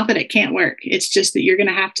 It's not that it can't work. It's just that you're going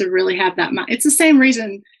to have to really have that mind. It's the same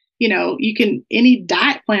reason, any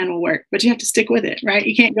diet plan will work, but you have to stick with it, right?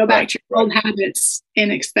 You can't go back to your old habits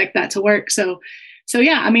and expect that to work. So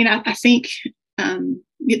yeah, I mean, I think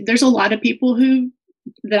there's a lot of people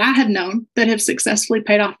that I have known that have successfully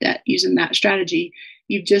paid off debt using that strategy.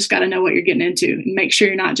 You've just got to know what you're getting into and make sure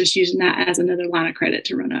you're not just using that as another line of credit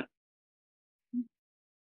to run up.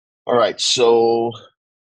 All right. So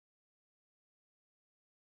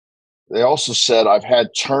they also said, I've had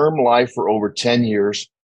term life for over 10 years.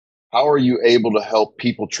 How are you able to help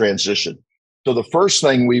people transition? So the first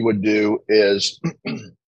thing we would do is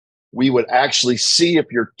we would actually see if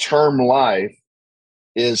your term life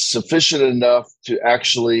is sufficient enough to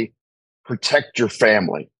actually protect your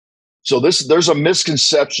family. So there's a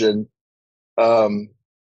misconception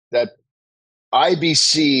that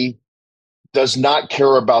IBC does not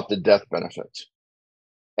care about the death benefit.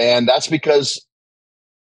 And that's because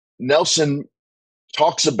Nelson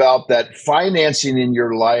talks about that financing in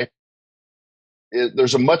your life.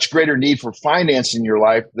 There's a much greater need for finance in your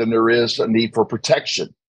life than there is a need for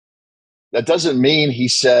protection. That doesn't mean, he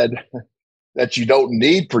said, that you don't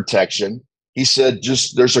need protection. He said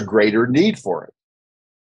just there's a greater need for it.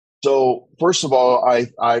 So first of all,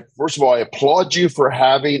 I applaud you for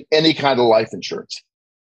having any kind of life insurance.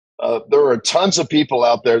 There are tons of people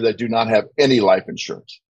out there that do not have any life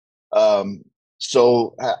insurance.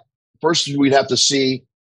 So first, we'd have to see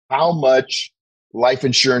how much life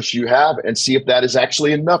insurance you have and see if that is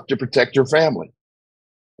actually enough to protect your family.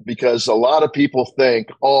 Because a lot of people think,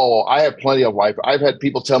 oh, I have plenty of life. I've had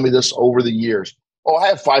people tell me this over the years. Oh, I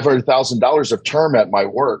have $500,000 of term at my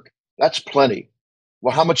work. That's plenty.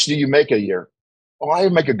 Well, how much do you make a year? Oh, I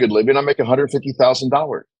make a good living. I make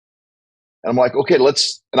 $150,000. And I'm like, okay,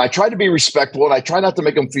 and I try to be respectful and I try not to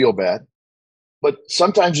make them feel bad. But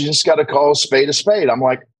sometimes you just got to call a spade a spade. I'm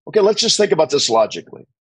like, okay, let's just think about this logically.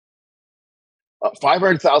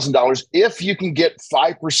 $500,000, if you can get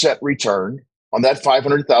 5% return on that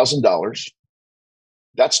 $500,000,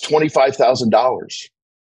 that's $25,000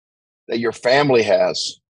 that your family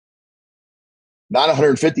has, not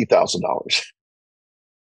 $150,000.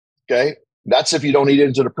 Okay, that's if you don't eat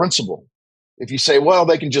into the principal. If you say, well,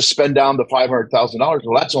 they can just spend down the $500,000,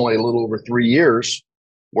 well, that's only a little over 3 years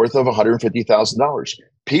worth of $150,000.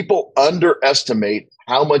 People underestimate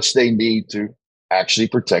how much they need to actually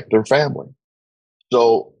protect their family.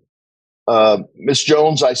 So, Ms.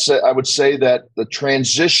 Jones, I would say that the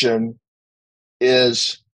transition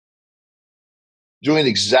is doing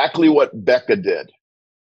exactly what Becca did.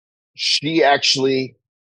 She actually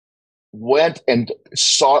went and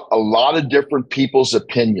sought a lot of different people's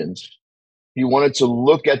opinions. He wanted to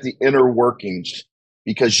look at the inner workings,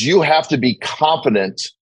 because you have to be confident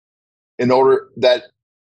in order that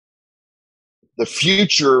the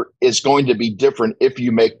future is going to be different if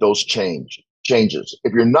you make those changes.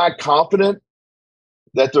 If you're not confident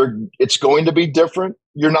that it's going to be different,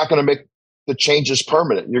 you're not going to make the changes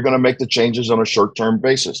permanent. You're going to make the changes on a short-term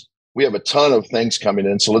basis. We have a ton of things coming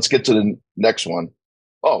in, so let's get to the next one.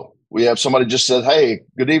 Oh, we have somebody just said, hey,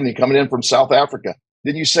 good evening, coming in from South Africa.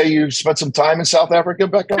 Did you say you spent some time in South Africa,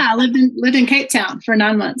 Becca? Yeah, I lived in Cape Town for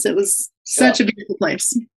 9 months. It was such a beautiful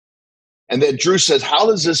place. And then Drew says, how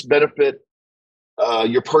does this benefit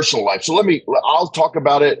your personal life? So I'll talk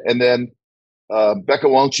about it. And then Becca,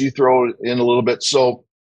 why don't you throw it in a little bit? So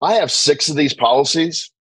I have 6 of these policies.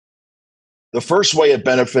 The first way it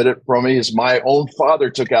benefited from me is my own father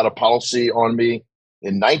took out a policy on me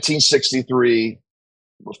in 1963,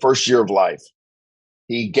 the first year of life.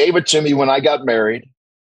 He gave it to me when I got married,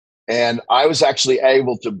 and I was actually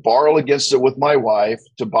able to borrow against it with my wife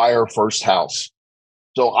to buy our first house.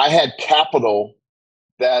 So I had capital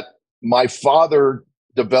that my father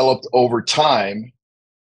developed over time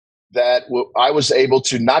that I was able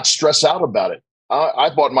to not stress out about it. I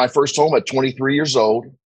bought my first home at 23 years old.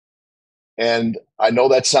 And I know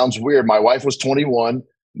that sounds weird. My wife was 21.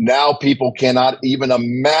 Now people cannot even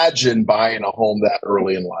imagine buying a home that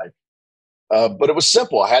early in life. But it was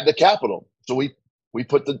simple. I had the capital. So we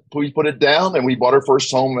put it down and we bought our first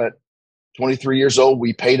home at 23 years old.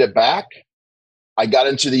 We paid it back. I got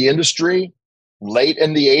into the industry late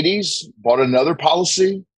in the 80s, bought another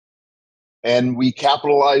policy, and we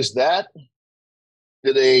capitalized that.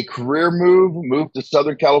 Did a career moved to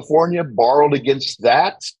Southern California, borrowed against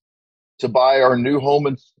that to buy our new home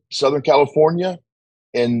in Southern California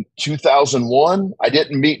in 2001. I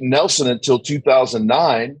didn't meet Nelson until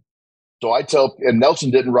 2009. So and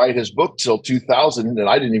Nelson didn't write his book till 2000, and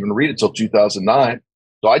I didn't even read it till 2009.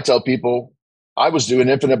 So I tell people I was doing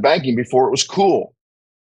infinite banking before it was cool.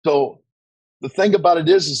 So the thing about it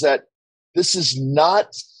is that this is not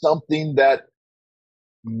something that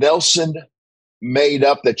Nelson made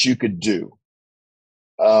up that you could do.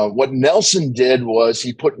 What Nelson did was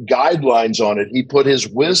he put guidelines on it. He put his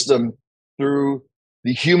wisdom through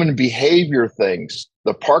the human behavior things,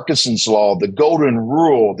 the Parkinson's law, the golden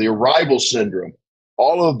rule, the arrival syndrome,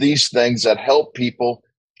 all of these things that help people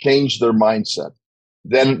change their mindset.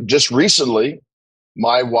 Then just recently,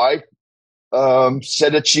 my wife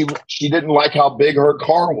said that she didn't like how big her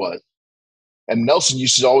car was. And Nelson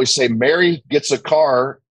used to always say, Mary gets a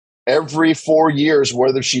car every 4 years,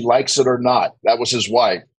 whether she likes it or not. That was his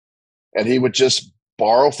wife. And he would just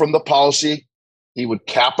borrow from the policy. He would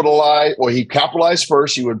capitalize, or he capitalized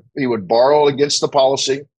first. He would borrow against the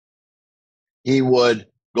policy. He would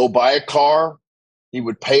go buy a car. He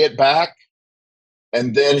would pay it back.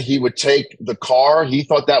 And then he would take the car. He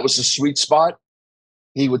thought that was the sweet spot.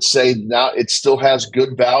 He would say now it still has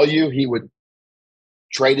good value. He would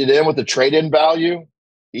trade it in with the trade-in value.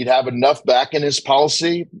 He'd have enough back in his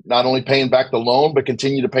policy, not only paying back the loan, but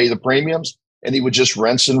continue to pay the premiums. And he would just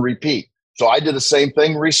rinse and repeat. So I did the same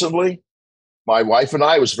thing recently. My wife and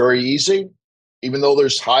I, it was very easy. Even though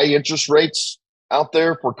there's high interest rates out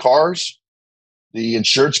there for cars, the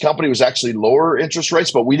insurance company was actually lower interest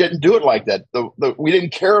rates, but we didn't do it like that. We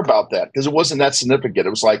didn't care about that because it wasn't that significant. It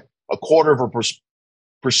was like a quarter of a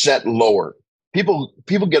percent lower. People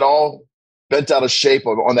get all bent out of shape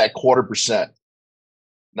on that quarter percent.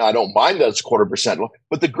 Now, I don't mind that it's quarter percent,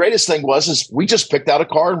 but the greatest thing is we just picked out a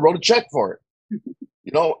car and wrote a check for it.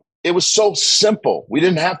 It was so simple. We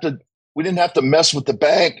didn't have to mess with the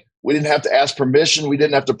bank. We didn't have to ask permission. We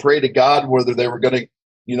didn't have to pray to God whether they were going to,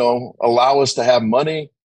 allow us to have money.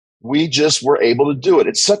 We just were able to do it.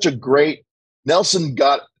 It's such a great, Nelson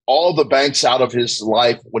got all the banks out of his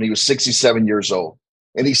life when he was 67 years old.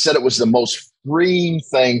 And he said it was the most freeing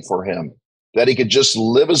thing for him, that he could just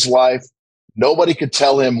live his life. Nobody could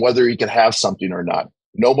tell him whether he could have something or not.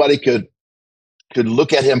 Nobody could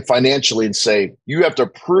look at him financially and say, you have to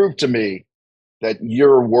prove to me that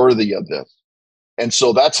you're worthy of this. And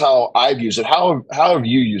so that's how I've used it. How have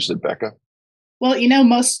you used it, Becca? Well,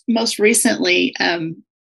 most recently,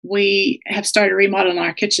 we have started remodeling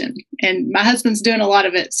our kitchen, and my husband's doing a lot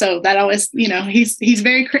of it. So that always, he's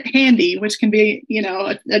very handy, which can be,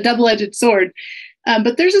 a double-edged sword.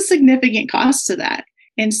 But there's a significant cost to that.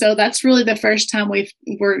 And so that's really the first time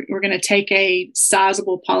we're going to take a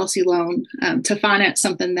sizable policy loan to finance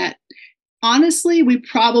something that honestly we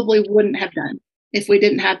probably wouldn't have done if we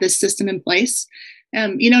didn't have this system in place.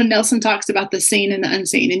 Nelson talks about the seen and the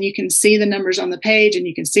unseen, and you can see the numbers on the page and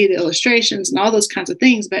you can see the illustrations and all those kinds of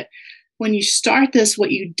things. But when you start this,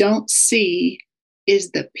 what you don't see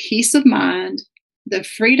is the peace of mind, the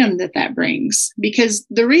freedom that brings. Because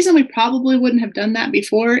the reason we probably wouldn't have done that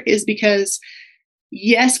before is because,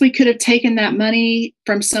 yes, we could have taken that money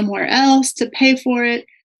from somewhere else to pay for it.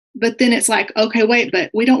 But then it's like, okay, wait, but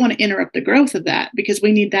we don't want to interrupt the growth of that because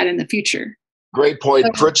we need that in the future. Great point.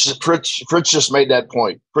 Fritz just made that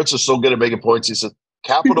point. Fritz is so good at making points. He said,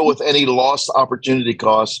 capital with any lost opportunity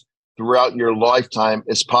costs throughout your lifetime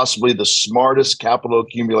is possibly the smartest capital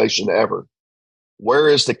accumulation ever. Where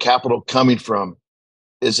is the capital coming from?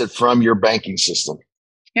 Is it from your banking system?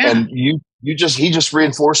 Yeah. And he just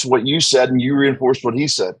reinforced what you said, and you reinforced what he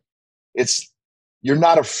said. You're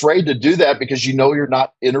not afraid to do that because you're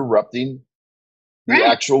not interrupting the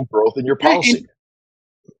actual growth in your policy.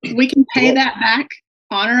 We can pay that back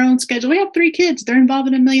on our own schedule. We have 3 kids. They're involved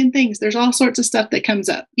in a million things. There's all sorts of stuff that comes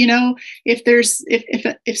up.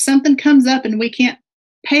 If something comes up and we can't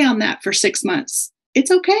pay on that for 6 months,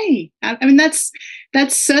 it's okay. I mean, that's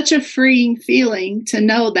such a freeing feeling to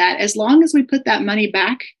know that as long as we put that money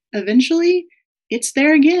back, eventually it's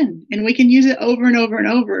there again, and we can use it over and over and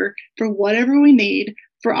over for whatever we need,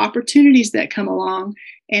 for opportunities that come along,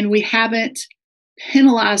 and we haven't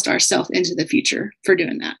penalized ourselves into the future for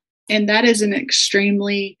doing that. And that is an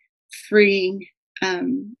extremely freeing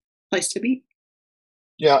place to be.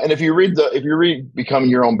 Yeah. And if you read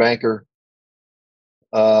Becoming Your Own Banker,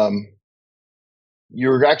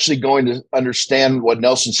 you're actually going to understand what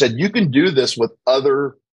Nelson said. You can do this with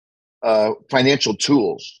other financial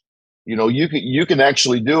tools. You can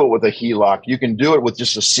actually do it with a HELOC. You can do it with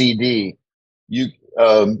just a CD. You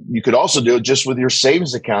could also do it just with your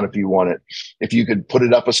savings account if you want it. If you could put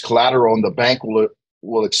it up as collateral, and the bank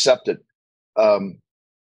will accept it. And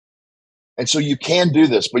so you can do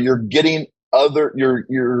this, but you're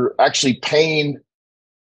actually paying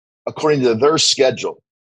according to their schedule.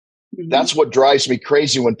 Mm-hmm. That's what drives me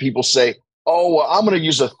crazy when people say, "Oh, well, I'm going to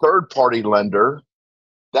use a third-party lender.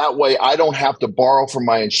 That way, I don't have to borrow from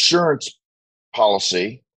my insurance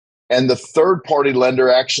policy." And the third-party lender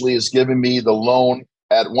actually is giving me the loan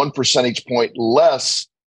at 1 percentage point less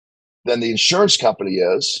than the insurance company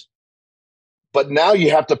is. But now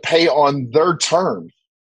you have to pay on their terms.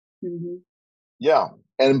 Mm-hmm. Yeah.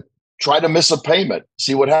 And try to miss a payment,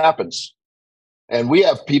 see what happens. And we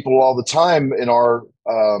have people all the time in our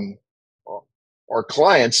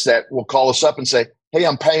clients that will call us up and say, "Hey,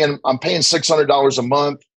 I'm paying $600 a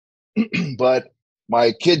month, but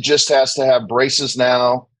my kid just has to have braces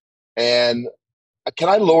now. And can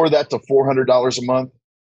I lower that to $400 a month?"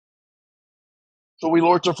 So we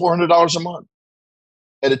lower it to $400 a month,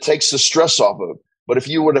 and it takes the stress off of it. But if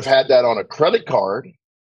you would have had that on a credit card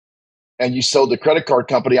and you sold the credit card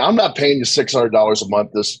company, "I'm not paying you $600 a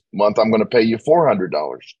month this month. I'm going to pay you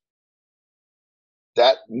 $400.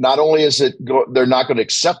 That not only is they're not going to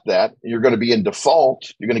accept that. You're going to be in default.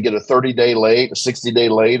 You're going to get a 30-day late, a 60-day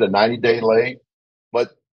late, a 90-day late. But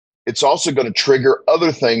it's also going to trigger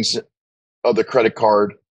other things of the credit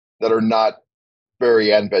card that are not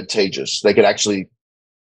very advantageous. They could actually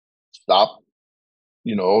stop,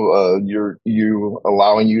 you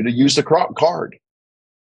allowing you to use the card.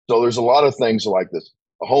 So there's a lot of things like this.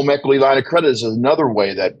 A home equity line of credit is another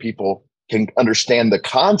way that people can understand the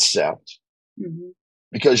concept,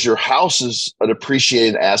 because your house is an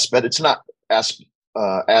appreciated asset. It's not asset.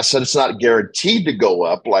 It's not guaranteed to go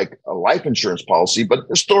up like a life insurance policy, but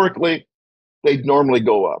historically they'd normally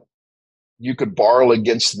go up. You could borrow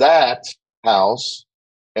against that house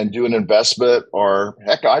and do an investment, or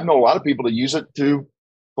heck, I know a lot of people that use it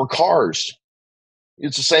for cars.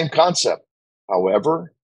 It's the same concept.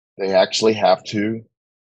 However, they actually have to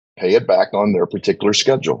pay it back on their particular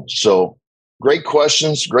schedule. So great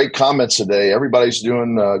questions, great comments today. Everybody's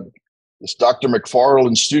doing this. Dr.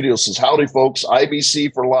 McFarland Studio says, howdy folks,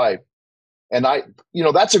 IBC for life. And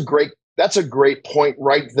that's a great point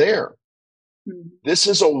right there. This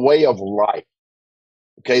is a way of life.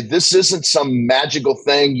 Okay. This isn't some magical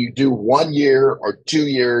thing you do 1 year or 2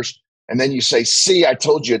 years, and then you say, see, I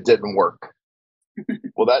told you it didn't work.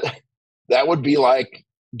 Well, that would be like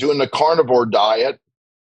doing the carnivore diet,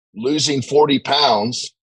 losing 40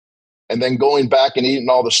 pounds, and then going back and eating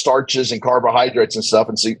all the starches and carbohydrates and stuff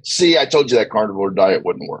and see, I told you that carnivore diet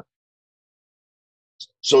wouldn't work.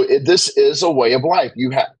 So this is a way of life.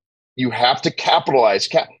 You have to capitalize.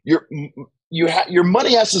 Your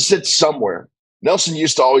money has to sit somewhere. Nelson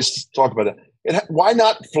used to always talk about it. Why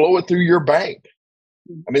not flow it through your bank?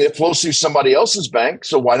 I mean, it flows through somebody else's bank,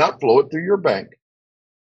 so why not flow it through your bank?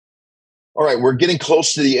 All right, we're getting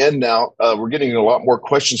close to the end now. We're getting a lot more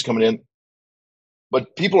questions coming in,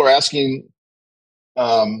 but people are asking,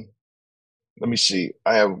 let me see.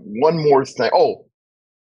 I have one more thing. Oh,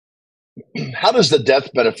 how does the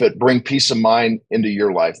death benefit bring peace of mind into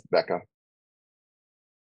your life, Becca?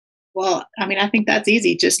 Well, I mean, I think that's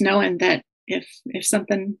easy. Just knowing that if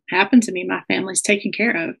something happened to me, my family's taken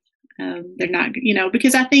care of. They're not,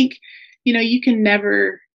 because I think,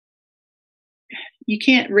 you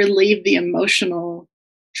can't relieve the emotional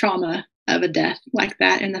trauma of a death like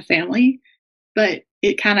that in the family, but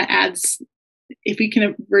it kind of adds, if you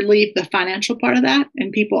can relieve the financial part of that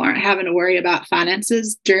and people aren't having to worry about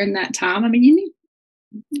finances during that time. I mean, you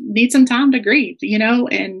need some time to grieve,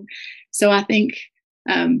 and so I think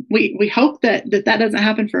we hope that doesn't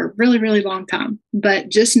happen for a really, really long time, but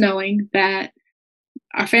just knowing that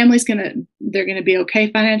our family's they're going to be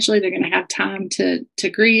okay financially. They're going to have time to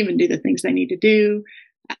grieve and do the things they need to do.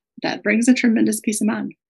 That brings a tremendous peace of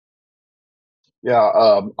mind.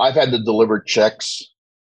 Yeah. I've had to deliver checks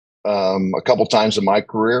a couple times in my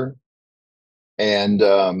career, and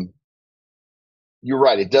you're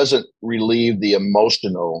right. It doesn't relieve the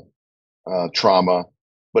emotional trauma,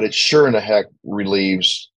 but it sure in the heck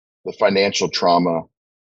relieves the financial trauma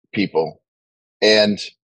people. And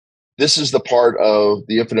this is the part of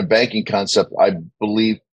the infinite banking concept I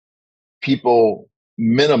believe people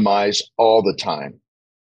minimize all the time.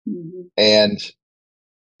 And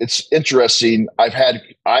it's interesting. I've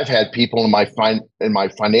had people in my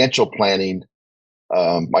financial planning,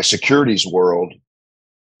 my securities world,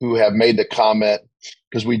 who have made the comment,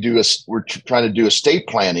 because we're trying to do estate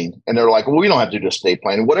planning, and they're like, well, we don't have to do estate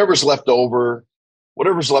planning. Whatever's left over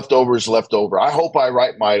is left over. I hope I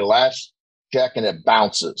write my last check and it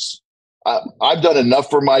bounces. I've done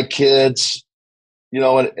enough for my kids,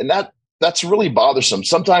 and that's really bothersome.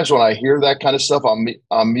 Sometimes when I hear that kind of stuff,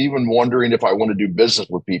 I'm even wondering if I want to do business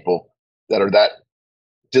with people that are that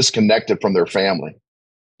disconnected from their family.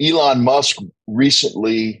 Elon Musk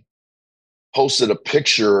recently posted a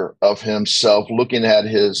picture of himself looking at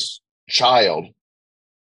his child,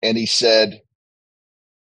 and he said,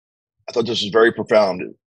 I thought this was very profound,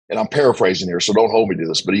 and I'm paraphrasing here, so don't hold me to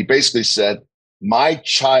this, but he basically said, my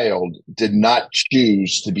child did not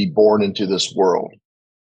choose to be born into this world.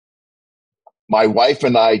 My wife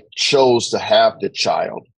and I chose to have the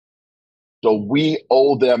child. So we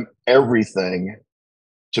owe them everything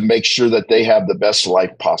to make sure that they have the best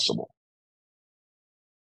life possible.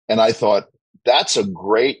 And I thought, that's a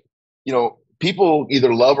great, people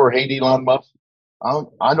either love or hate Elon Musk.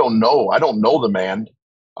 I don't know. I don't know the man.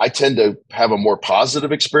 I tend to have a more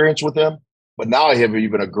positive experience with him, but now I have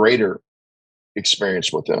even a greater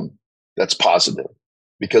experience with him that's positive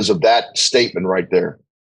because of that statement right there.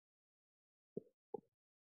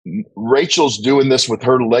 Rachel's doing this with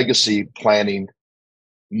her legacy planning.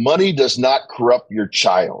 Money does not corrupt your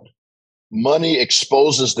child. Money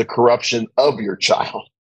exposes the corruption of your child.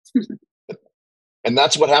 And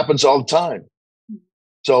that's what happens all the time.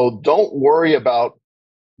 So don't worry about,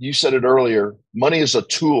 you said it earlier, money is a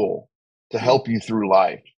tool to help you through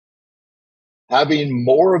life. having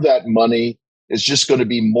more of that money is just going to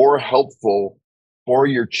be more helpful for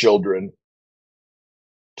your children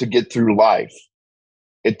to get through life.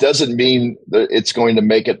 It doesn't mean that it's going to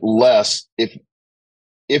make it less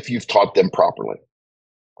if you've taught them properly.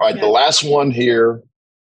 All right, the last one here.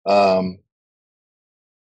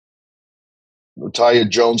 Natalia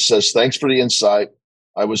Jones says, thanks for the insight.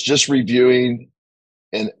 I was just reviewing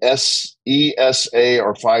an ESA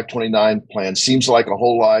or 529 plan. Seems like a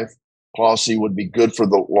whole life policy would be good for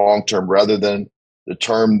the long term rather than the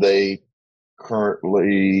term they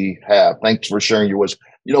currently have. Thanks for sharing your wisdom.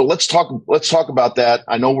 Let's talk about that.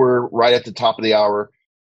 I know we're right at the top of the hour,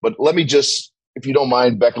 but let me just, if you don't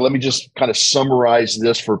mind, Becca, let me just kind of summarize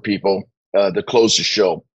this for people to close the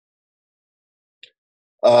show.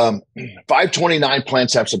 529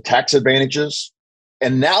 plans have some tax advantages,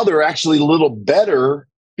 and now they're actually a little better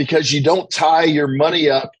because you don't tie your money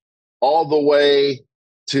up all the way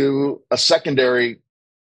to a secondary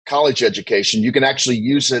college education. You can actually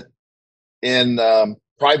use it in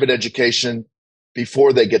private education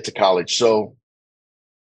before they get to college. So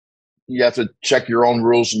you have to check your own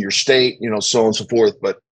rules in your state, so on and so forth.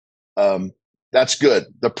 But that's good.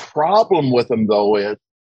 The problem with them, though, is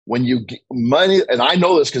when you get money, and I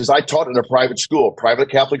know this because I taught in a private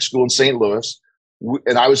Catholic school in St. Louis,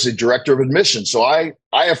 and I was the director of admissions. So I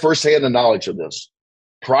have firsthand knowledge of this.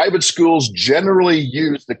 Private schools generally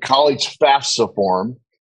use the college FAFSA form,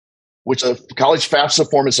 which a college FAFSA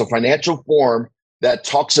form is a financial form that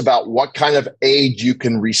talks about what kind of aid you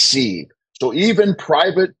can receive. So even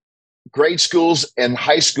private grade schools and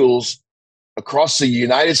high schools across the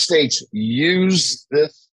United States use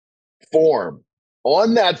this form.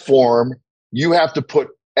 On that form, you have to put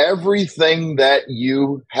everything that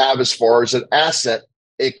you have as far as an asset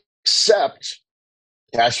except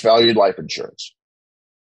cash valued life insurance.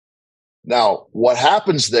 Now, what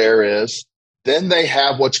happens there is then they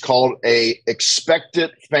have what's called a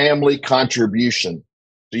expected family contribution.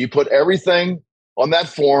 So you put everything on that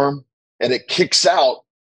form and it kicks out,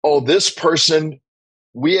 oh, this person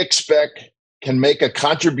we expect can make a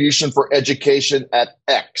contribution for education at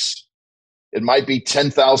X. It might be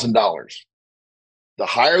 $10,000. The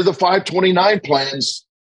higher the 529 plans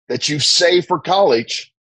that you save for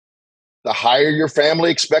college, the higher your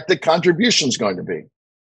family expected contribution is going to be.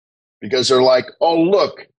 Because they're like, oh,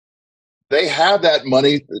 look, they have that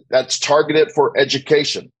money that's targeted for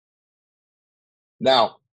education.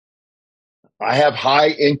 Now, I have high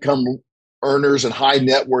income earners and high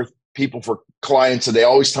net worth people for clients, and they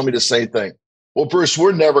always tell me the same thing. Well, Bruce,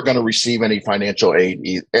 we're never going to receive any financial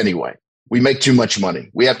aid anyway. We make too much money.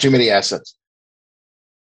 We have too many assets.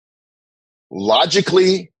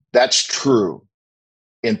 Logically, that's true.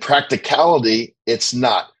 In practicality, it's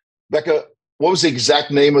not. Becca, what was the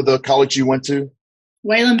exact name of the college you went to?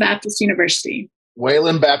 Wayland Baptist University.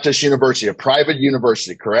 Wayland Baptist University, a private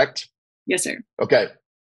university, correct? Yes, sir. Okay.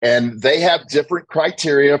 And they have different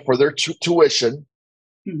criteria for their tuition.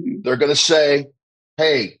 Mm-hmm. They're going to say,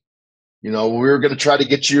 hey, we're going to try to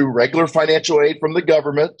get you regular financial aid from the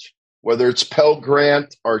government, whether it's Pell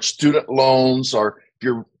Grant or student loans or if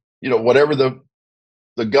you're, whatever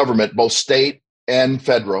the government, both state and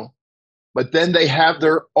federal. But then they have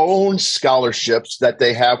their own scholarships that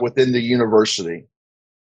they have within the university.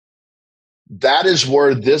 That is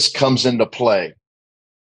where this comes into play.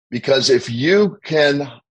 Because if you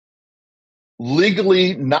can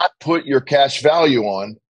legally not put your cash value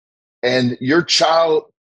on and your child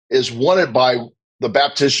is wanted by the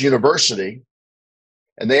Baptist University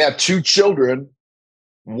and they have two children,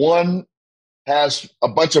 one has a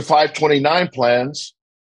bunch of 529 plans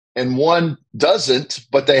and one doesn't,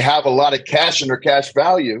 but they have a lot of cash in their cash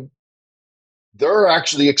value, their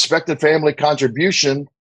actually expected family contribution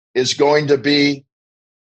is going to be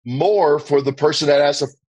more for the person that has a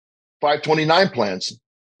 529 plans.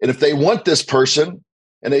 And if they want this person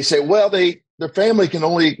and they say, well, their family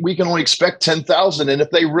we can only expect 10,000. And if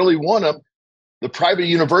they really want them, the private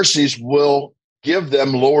universities will give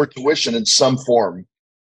them lower tuition in some form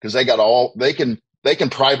because they can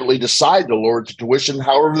privately decide to lower the tuition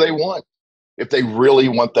however they want if they really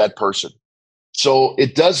want that person. So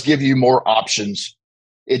it does give you more options.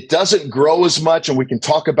 It doesn't grow as much, and we can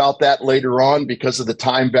talk about that later on because of the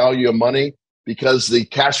time value of money, because the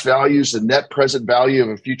cash values, the net present value of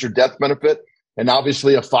a future death benefit, and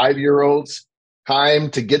obviously a 5-year-old's time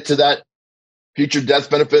to get to that future death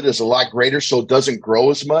benefit is a lot greater, so it doesn't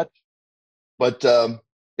grow as much, but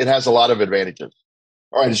it has a lot of advantages.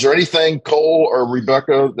 All right, is there anything, Cole or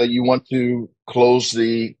Rebecca, that you want to close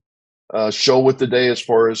the show with today as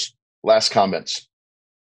far as last comments?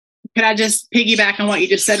 Could I just piggyback on what you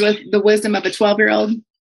just said with the wisdom of a 12-year-old?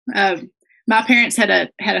 my parents had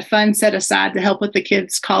a fund set aside to help with the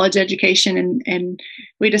kids' college education, and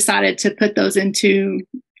we decided to put those into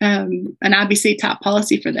an IBC top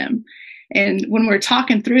policy for them. And when we were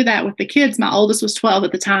talking through that with the kids, my oldest was 12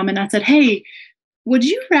 at the time, and I said, hey, would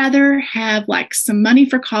you rather have like some money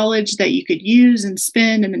for college that you could use and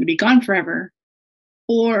spend and then be gone forever?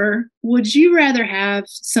 Or would you rather have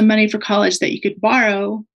some money for college that you could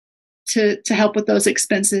borrow to help with those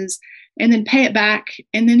expenses and then pay it back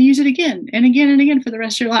and then use it again and again and again for the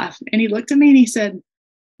rest of your life? And he looked at me and he said,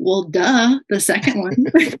 well, duh, the second one.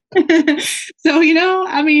 So,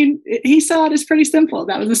 he saw it as pretty simple.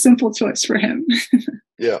 That was a simple choice for him.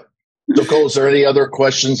 Yeah. So, Cole, is there any other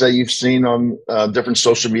questions that you've seen on different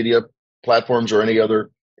social media platforms or any other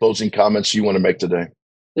closing comments you want to make today?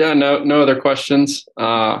 Yeah, no other questions.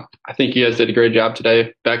 I think you guys did a great job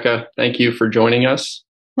today. Becca, thank you for joining us.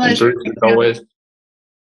 Pleasure. Bruce, as always.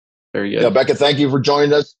 Very good. Yeah, Becca, thank you for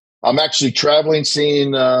joining us. I'm actually traveling,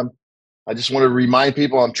 I just want to remind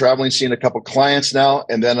people I'm traveling, seeing a couple clients now.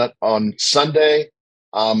 And then on Sunday,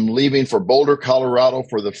 I'm leaving for Boulder, Colorado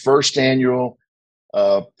for the first annual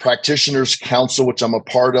Practitioners Council, which I'm a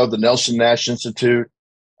part of, the Nelson Nash Institute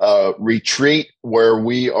retreat, where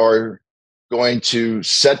we are going to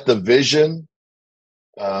set the vision.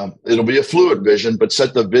 It'll be a fluid vision, but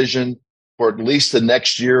set the vision for at least the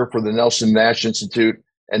next year for the Nelson Nash Institute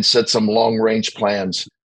and set some long-range plans.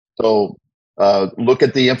 So look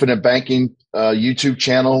at the Infinite Banking YouTube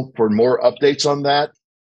channel for more updates on that.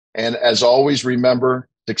 And as always, remember,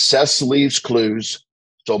 success leaves clues.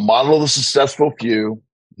 So model the successful few,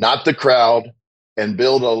 not the crowd, and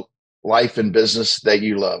build a life and business that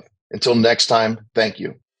you love. Until next time, thank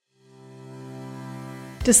you.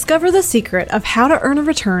 Discover the secret of how to earn a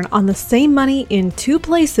return on the same money in two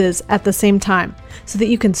places at the same time so that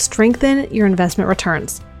you can strengthen your investment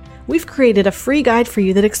returns. We've created a free guide for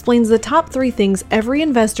you that explains the top 3 things every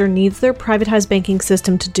investor needs their privatized banking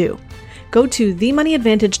system to do. Go to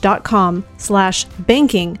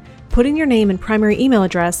themoneyadvantage.com/banking, put in your name and primary email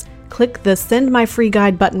address, click the Send My Free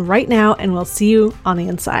Guide button right now, and we'll see you on the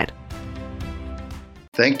inside.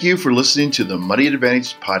 Thank you for listening to the Money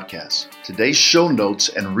Advantage podcast. Today's show notes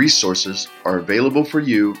and resources are available for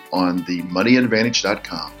you on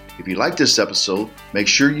themoneyadvantage.com. If you like this episode, make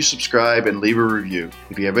sure you subscribe and leave a review.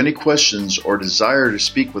 If you have any questions or desire to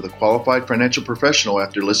speak with a qualified financial professional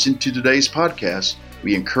after listening to today's podcast,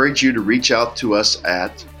 we encourage you to reach out to us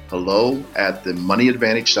at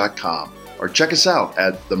hello@themoneyadvantage.com or check us out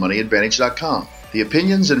at themoneyadvantage.com. The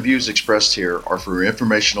opinions and views expressed here are for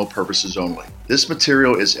informational purposes only. This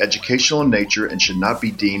material is educational in nature and should not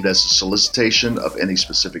be deemed as a solicitation of any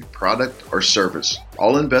specific product or service.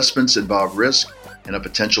 All investments involve risk and a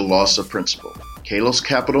potential loss of principal. Kalos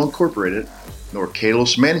Capital Incorporated nor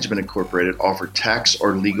Kalos Management Incorporated offer tax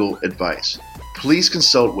or legal advice. Please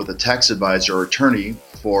consult with a tax advisor or attorney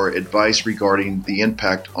for advice regarding the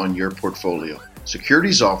impact on your portfolio.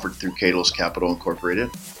 Securities offered through Kalos Capital Incorporated,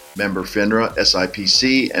 member FINRA,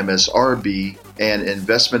 SIPC, MSRB, and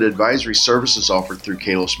investment advisory services offered through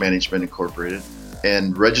Kalos Management Incorporated,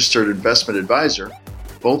 and registered investment advisor,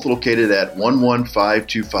 both located at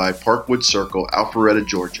 11525 Parkwood Circle, Alpharetta,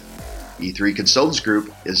 Georgia. E3 Consultants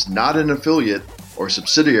Group is not an affiliate or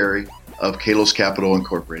subsidiary of Kalos Capital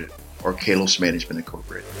Incorporated or Kalos Management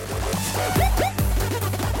Incorporated.